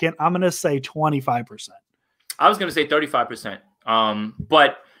second. I'm going to say 25%. I was going to say 35%.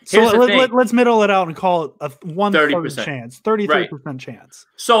 But so let's middle it out and call it a 1/3 chance, 33% chance.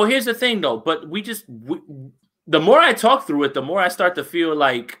 So here's the thing, though. But the more I talk through it, the more I start to feel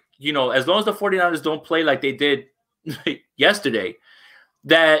like, as long as the 49ers don't play like they did yesterday,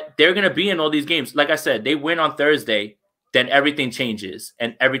 that they're going to be in all these games. Like I said, they win on Thursday, then everything changes,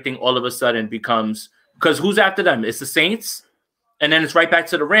 and everything all of a sudden becomes, because who's after them? It's the Saints, and then it's right back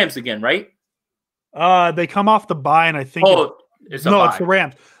to the Rams again, right? They come off the bye, and I think it's the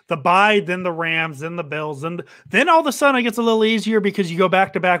Rams. The bye, then the Rams, then the Bills, and then all of a sudden it gets a little easier because you go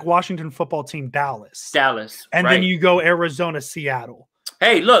back-to-back Washington football team, Dallas, and then you go Arizona, Seattle.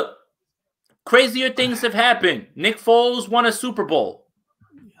 Hey, look, crazier things have happened. Nick Foles won a Super Bowl.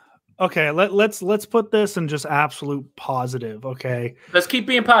 Okay, let's put this in just absolute positive, okay? Let's keep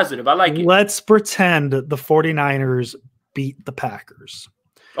being positive. I like it. Let's pretend the 49ers beat the Packers.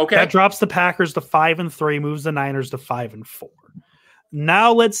 Okay. That drops the Packers to 5-3, moves the Niners to 5-4.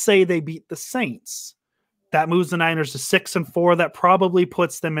 Now let's say they beat the Saints. That moves the Niners to 6-4. That probably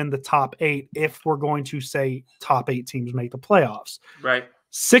puts them in the top 8 if we're going to say top 8 teams make the playoffs. Right.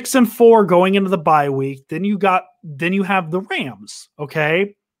 6-4 going into the bye week. Then you have the Rams,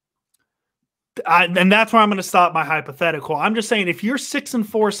 okay? And that's where I'm going to stop my hypothetical. I'm just saying, if you're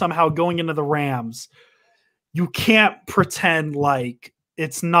 6-4 somehow going into the Rams, you can't pretend like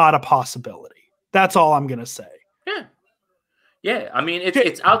it's not a possibility. That's all I'm going to say. Yeah. I mean,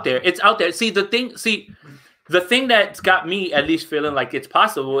 it's out there. It's out there. The thing that's got me at least feeling like it's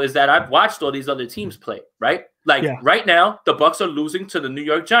possible is that I've watched all these other teams play, right? Right now, the Bucs are losing to the New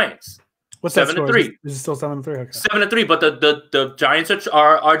York Giants. What's 7-3? Is it still 7-3? Okay. 7-3, but the Giants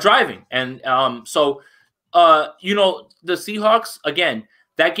are driving, and the Seahawks, again,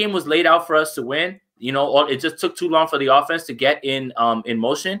 that game was laid out for us to win. It just took too long for the offense to get in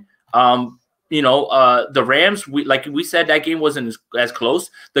motion. The Rams, like we said, that game wasn't as close.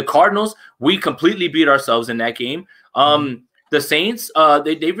 The Cardinals, we completely beat ourselves in that game. The Saints,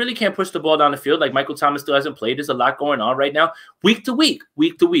 they really can't push the ball down the field. Like, Michael Thomas still hasn't played. There's a lot going on right now. Week to week.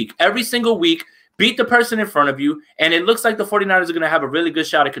 Every single week, beat the person in front of you, and it looks like the 49ers are going to have a really good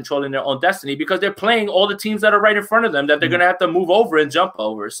shot at controlling their own destiny because they're playing all the teams that are right in front of them that they're going to have to move over and jump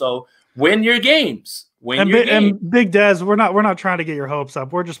over. So win your games. And Big Dez, we're not trying to get your hopes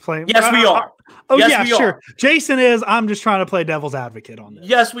up. We're just playing. Yes, we are. Oh, yes, yeah, sure. Are. Jason is. I'm just trying to play devil's advocate on this.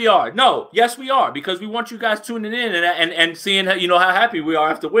 Yes, we are. No, yes, we are, because we want you guys tuning in and seeing how, how happy we are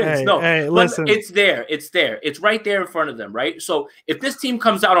after wins. Hey, listen. It's there. It's there. It's right there in front of them, right? So if this team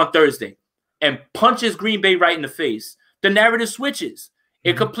comes out on Thursday and punches Green Bay right in the face, the narrative switches.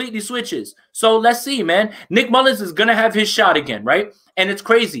 It completely switches. So let's see, man. Nick Mullins is going to have his shot again, right? And it's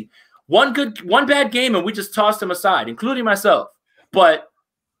crazy. One bad game, and we just tossed him aside, including myself. But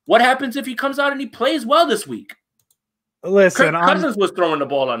what happens if he comes out and he plays well this week? Listen, Kirk Cousins was throwing the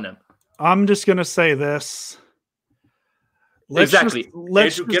ball on them. I'm just going to say this. Let's get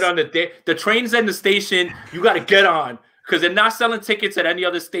on the trains and the station. You got to get on because they're not selling tickets at any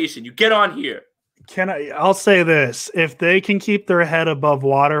other station. You get on here. I'll say this. If they can keep their head above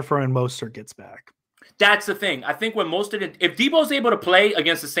water for when Mostert gets back. That's the thing. I think when Mostert, if Debo's able to play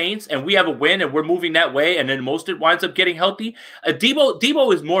against the Saints and we have a win and we're moving that way, and then Mostert winds up getting healthy,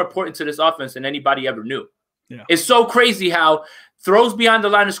 Debo is more important to this offense than anybody ever knew. Yeah. It's so crazy how throws beyond the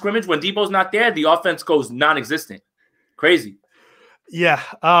line of scrimmage, when Debo's not there, the offense goes non-existent. Crazy. Yeah.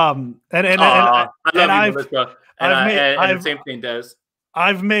 I love you, Melissa. And the same thing does.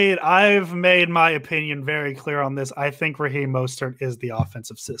 I've made my opinion very clear on this. I think Raheem Mostert is the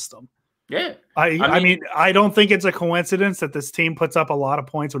offensive system. Yeah. I mean, I don't think it's a coincidence that this team puts up a lot of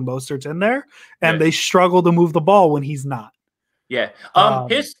points when Mostert's in there, and they struggle to move the ball when he's not. Yeah.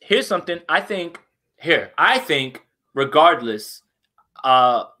 Here's something. I think regardless,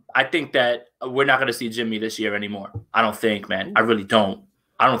 I think that we're not going to see Jimmy this year anymore. I don't think, man. I really don't.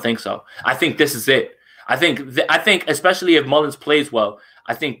 I don't think so. I think this is it. I think especially if Mullins plays well,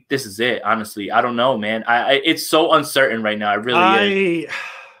 I think this is it. Honestly, I don't know, man. It's so uncertain right now. It really is.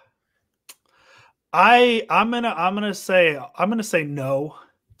 I'm gonna say no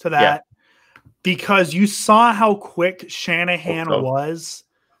to that because you saw how quick Shanahan was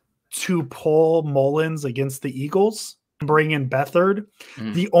to pull Mullins against the Eagles and bring in Beathard.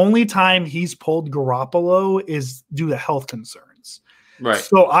 The only time he's pulled Garoppolo is due to health concerns. Right.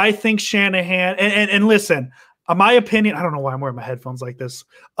 So I think Shanahan and listen, my opinion. I don't know why I'm wearing my headphones like this.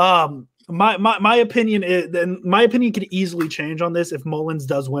 My opinion is, and my opinion could easily change on this if Mullins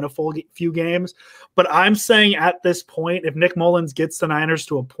does win a few games. But I'm saying at this point, if Nick Mullins gets the Niners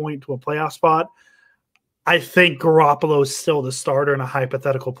to a playoff spot, I think Garoppolo is still the starter in a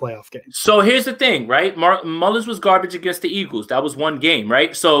hypothetical playoff game. So here's the thing, right? Mullins was garbage against the Eagles. That was one game,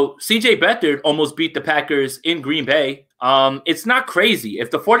 right? So CJ Beathard almost beat the Packers in Green Bay. It's not crazy.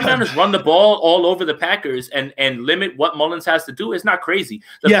 If the 49ers run the ball all over the Packers and limit what Mullins has to do, it's not crazy.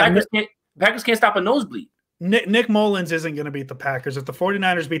 The Packers can't stop a nosebleed. Nick Mullins isn't going to beat the Packers. If the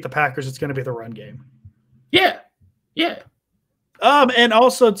 49ers beat the Packers, it's going to be the run game. Yeah. Yeah. And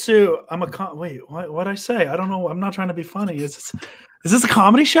also too, wait, what'd I say? I don't know. I'm not trying to be funny. Is this a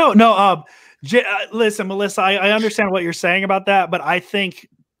comedy show? No. Listen, Melissa, I understand what you're saying about that, but I think,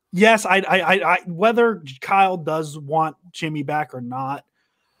 yes, I whether Kyle does want Jimmy back or not,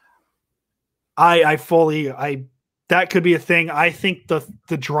 that could be a thing. I think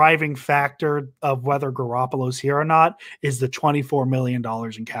the driving factor of whether Garoppolo's here or not is the $24 million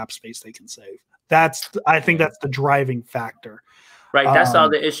in cap space they can save. I think that's the driving factor. Right, that's all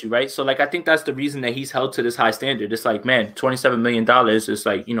the issue, right? So, I think that's the reason that he's held to this high standard. It's like, man, $27 million is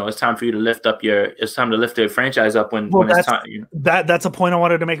like, it's time for you to lift the franchise up when it's time. That's a point I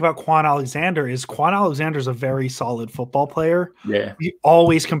wanted to make about Quan Alexander. Quan Alexander's a very solid football player. Yeah. We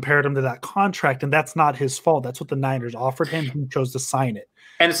always compared him to that contract, and that's not his fault. That's what the Niners offered him. He chose to sign it.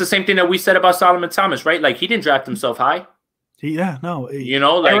 And it's the same thing that we said about Solomon Thomas, right? Like, he didn't draft himself high. Yeah, no.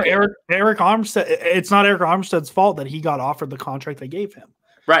 Eric Armstead. It's not Eric Armstead's fault that he got offered the contract they gave him.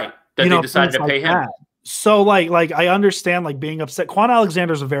 Right. That they decided to pay him. That. So, I understand, being upset. Quan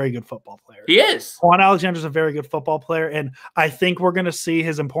Alexander's a very good football player. He is. Quan Alexander's a very good football player, and I think we're going to see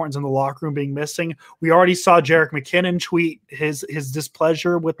his importance in the locker room being missing. We already saw Jerick McKinnon tweet his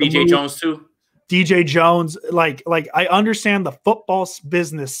displeasure with the DJ Jones too. DJ Jones, I understand the football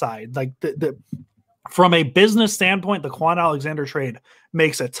business side, from a business standpoint, the Quan Alexander trade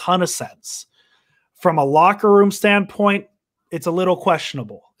makes a ton of sense. From a locker room standpoint, it's a little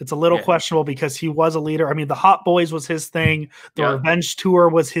questionable. It's a little questionable because he was a leader. I mean, the Hot Boys was his thing. The Revenge Tour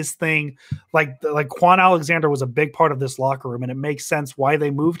was his thing. Quan Alexander was a big part of this locker room, and it makes sense why they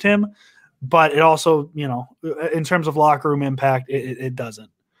moved him. But it also, in terms of locker room impact, it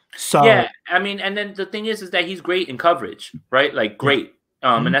doesn't. So yeah, I mean, and then the thing is that he's great in coverage, right? Great.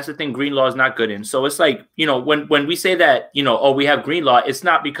 And that's the thing Greenlaw is not good in. So it's like, when we say that, oh, we have Greenlaw, it's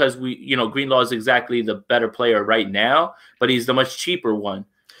not because Greenlaw is exactly the better player right now, but he's the much cheaper one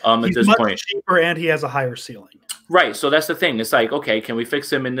at this point. Cheaper, and he has a higher ceiling. Right. So that's the thing. It's like, okay, can we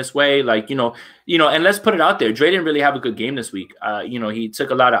fix him in this way? Like, and let's put it out there. Dre didn't really have a good game this week. He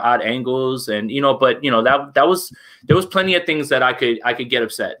took a lot of odd angles and, but there was plenty of things that I could get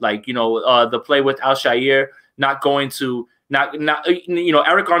upset. Like, the play with Al-Shaair not going to not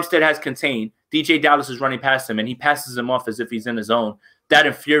Eric Armstead has contained. DJ Dallas is running past him and he passes him off as if he's in his zone. That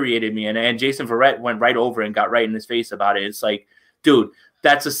infuriated me. And Jason Verrett went right over and got right in his face about it. It's like, dude,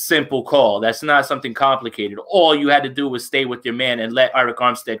 that's a simple call. That's not something complicated. All you had to do was stay with your man and let Eric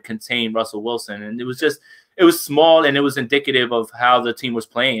Armstead contain Russell Wilson. And it was small and it was indicative of how the team was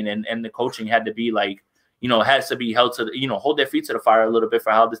playing. And the coaching had to be like, has to be held to, hold their feet to the fire a little bit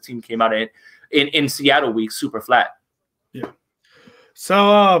for how this team came out in Seattle week, super flat. Yeah.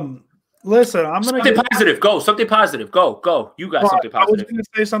 So, listen, I'm going to something positive. Go. Something positive. Go. You got something positive. I was going to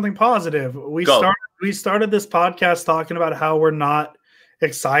say something positive. We started this podcast talking about how we're not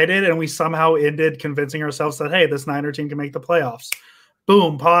excited, and we somehow ended convincing ourselves that, hey, this Niner team can make the playoffs.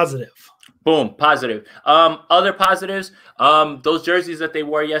 Boom, positive. Boom, positive. Other positives, those jerseys that they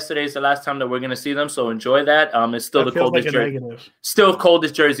wore yesterday is the last time that we're going to see them, so enjoy that. It's still the coldest jersey. Still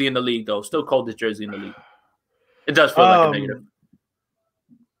coldest jersey in the league, though. Still coldest jersey in the league. It does feel like a negative.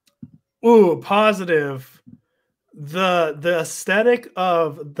 Ooh, positive. The aesthetic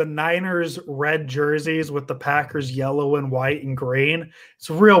of the Niners red jerseys with the Packers yellow and white and green, it's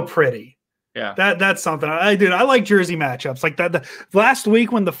real pretty. Yeah, that's something I like jersey matchups like that. Last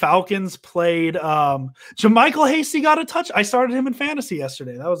week when the Falcons played, Jermichael Hasty got a touch. I started him in fantasy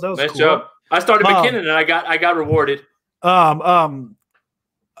yesterday. That was nice cool. Job. I started McKinnon and I got rewarded.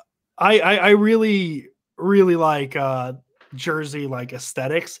 I really like jersey like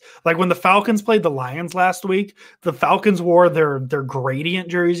aesthetics. Like when the Falcons played the Lions last week, the Falcons wore their gradient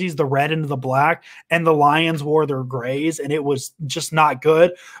jerseys, the red into the black, and the Lions wore their grays, and it was just not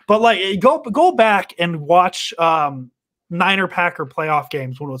good. But like go back and watch Niner Packer playoff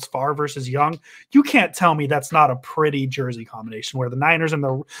games when it was Favre versus Young. You can't tell me that's not a pretty jersey combination where the Niners and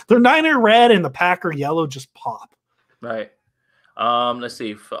the Niner red and the Packer yellow just pop. Right. Let's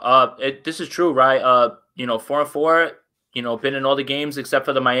see. This is true, right? 4-4. Been in all the games except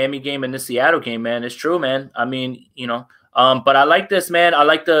for the Miami game and the Seattle game, man. It's true, man. I mean, but I like this, man. I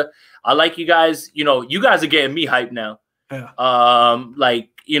like you guys, you guys are getting me hyped now. Yeah.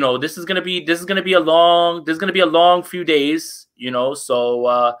 This is gonna be a long few days,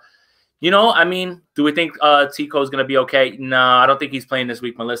 so I mean, do we think Tico is gonna be okay? Nah, I don't think he's playing this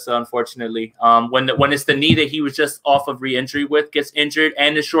week, Melissa, unfortunately. When it's the knee that he was just off of re-injury with gets injured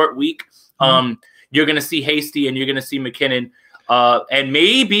and a short week, you're going to see Hasty and you're going to see McKinnon and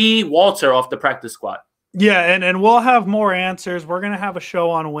maybe Walter off the practice squad. Yeah, and we'll have more answers. We're going to have a show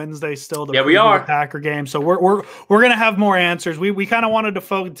on Wednesday still to we are the Packer game. So we're going to have more answers. We kind of wanted to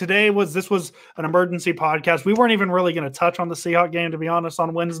focus today this was an emergency podcast. We weren't even really going to touch on the Seahawks game, to be honest,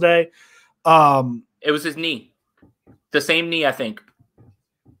 on Wednesday. It was his knee. The same knee, I think.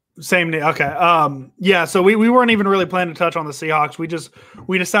 Same knee. Okay. Yeah. So we weren't even really planning to touch on the Seahawks.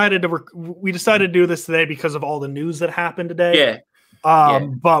 We decided to do this today because of all the news that happened today. Yeah.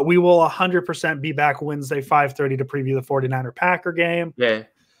 But we will 100% be back Wednesday 5:30 to preview the 49er Packer game. Yeah.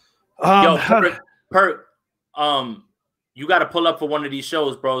 Yo, Perk, you got to pull up for one of these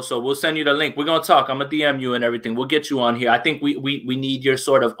shows, bro. So we'll send you the link. We're gonna talk. I'm gonna DM you and everything. We'll get you on here. I think we need your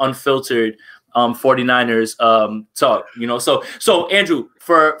sort of unfiltered 49ers talk, so Andrew,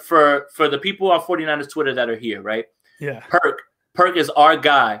 for the people on 49ers Twitter that are here, right? Yeah. Perk is our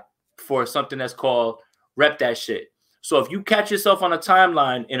guy for something that's called Rep That Shit. So if you catch yourself on a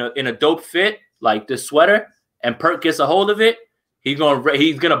timeline in a dope fit like this sweater and Perk gets a hold of it, he's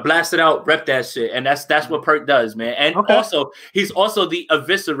gonna blast it out, rep that shit. And that's what Perk does, man. And also he's also the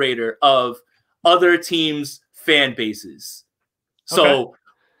eviscerator of other teams' fan bases. So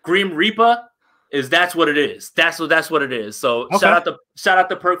Grim Reaper that's what it is. That's what it is. So shout out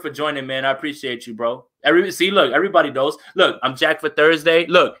to Perk for joining, man. I appreciate you, bro. Everybody knows. Look, I'm Jack for Thursday.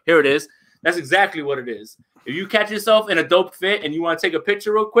 Look, here it is. That's exactly what it is. If you catch yourself in a dope fit and you want to take a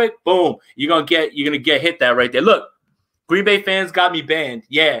picture real quick, boom, you're gonna get hit that right there. Look, Green Bay fans got me banned.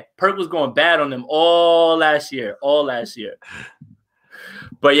 Yeah, Perk was going bad on them all last year.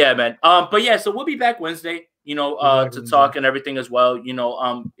 But yeah, man. So we'll be back Wednesday. To talk and everything as well.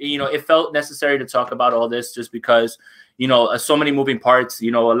 It felt necessary to talk about all this just because, so many moving parts, a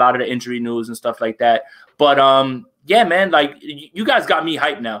lot of the injury news and stuff like that. But yeah, man, like you guys got me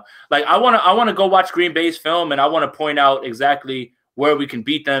hyped now. Like I want to go watch Green Bay's film and I want to point out exactly where we can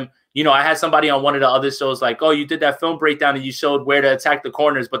beat them. You know, I had somebody on one of the other shows like, oh, you did that film breakdown and you showed where to attack the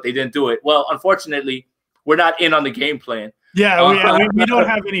corners, but they didn't do it. Well, unfortunately, we're not in on the game plan. Yeah, we don't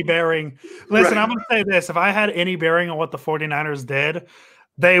have any bearing. Listen, I'm going to say this. If I had any bearing on what the 49ers did,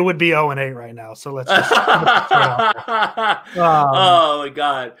 they would be 0-8 right now. So let's just oh, my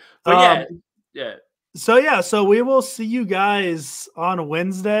God. But yeah. So we will see you guys on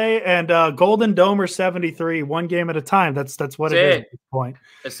Wednesday, and Golden Domer 73, one game at a time. That's what it is at this point.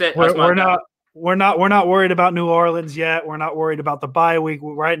 That's it. We're not worried about New Orleans yet. We're not worried about the bye week.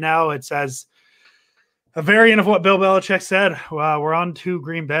 Right now, it says a variant of what Bill Belichick said. We're on to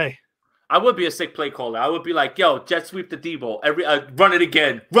Green Bay. I would be a sick play caller. I would be like, yo, jet sweep the Debo. Run it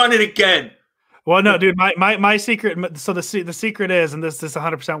again. Well, no, dude, my secret. So the secret is, and this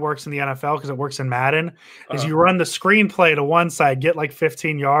 100% works in the NFL because it works in Madden, is you run the screen play to one side, get like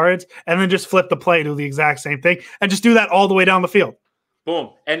 15 yards, and then just flip the play, do the exact same thing, and just do that all the way down the field.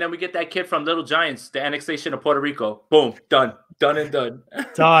 Boom. And then we get that kid from Little Giants, the annexation of Puerto Rico. Boom. Done. Done. Done.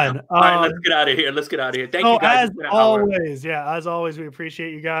 All right, let's get out of here. Thank you guys. As always, we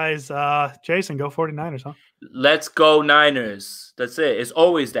appreciate you guys. Jason, go 49ers, huh? Let's go Niners. That's it. It's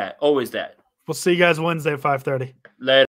always that. Always that. We'll see you guys Wednesday at 5:30. Later.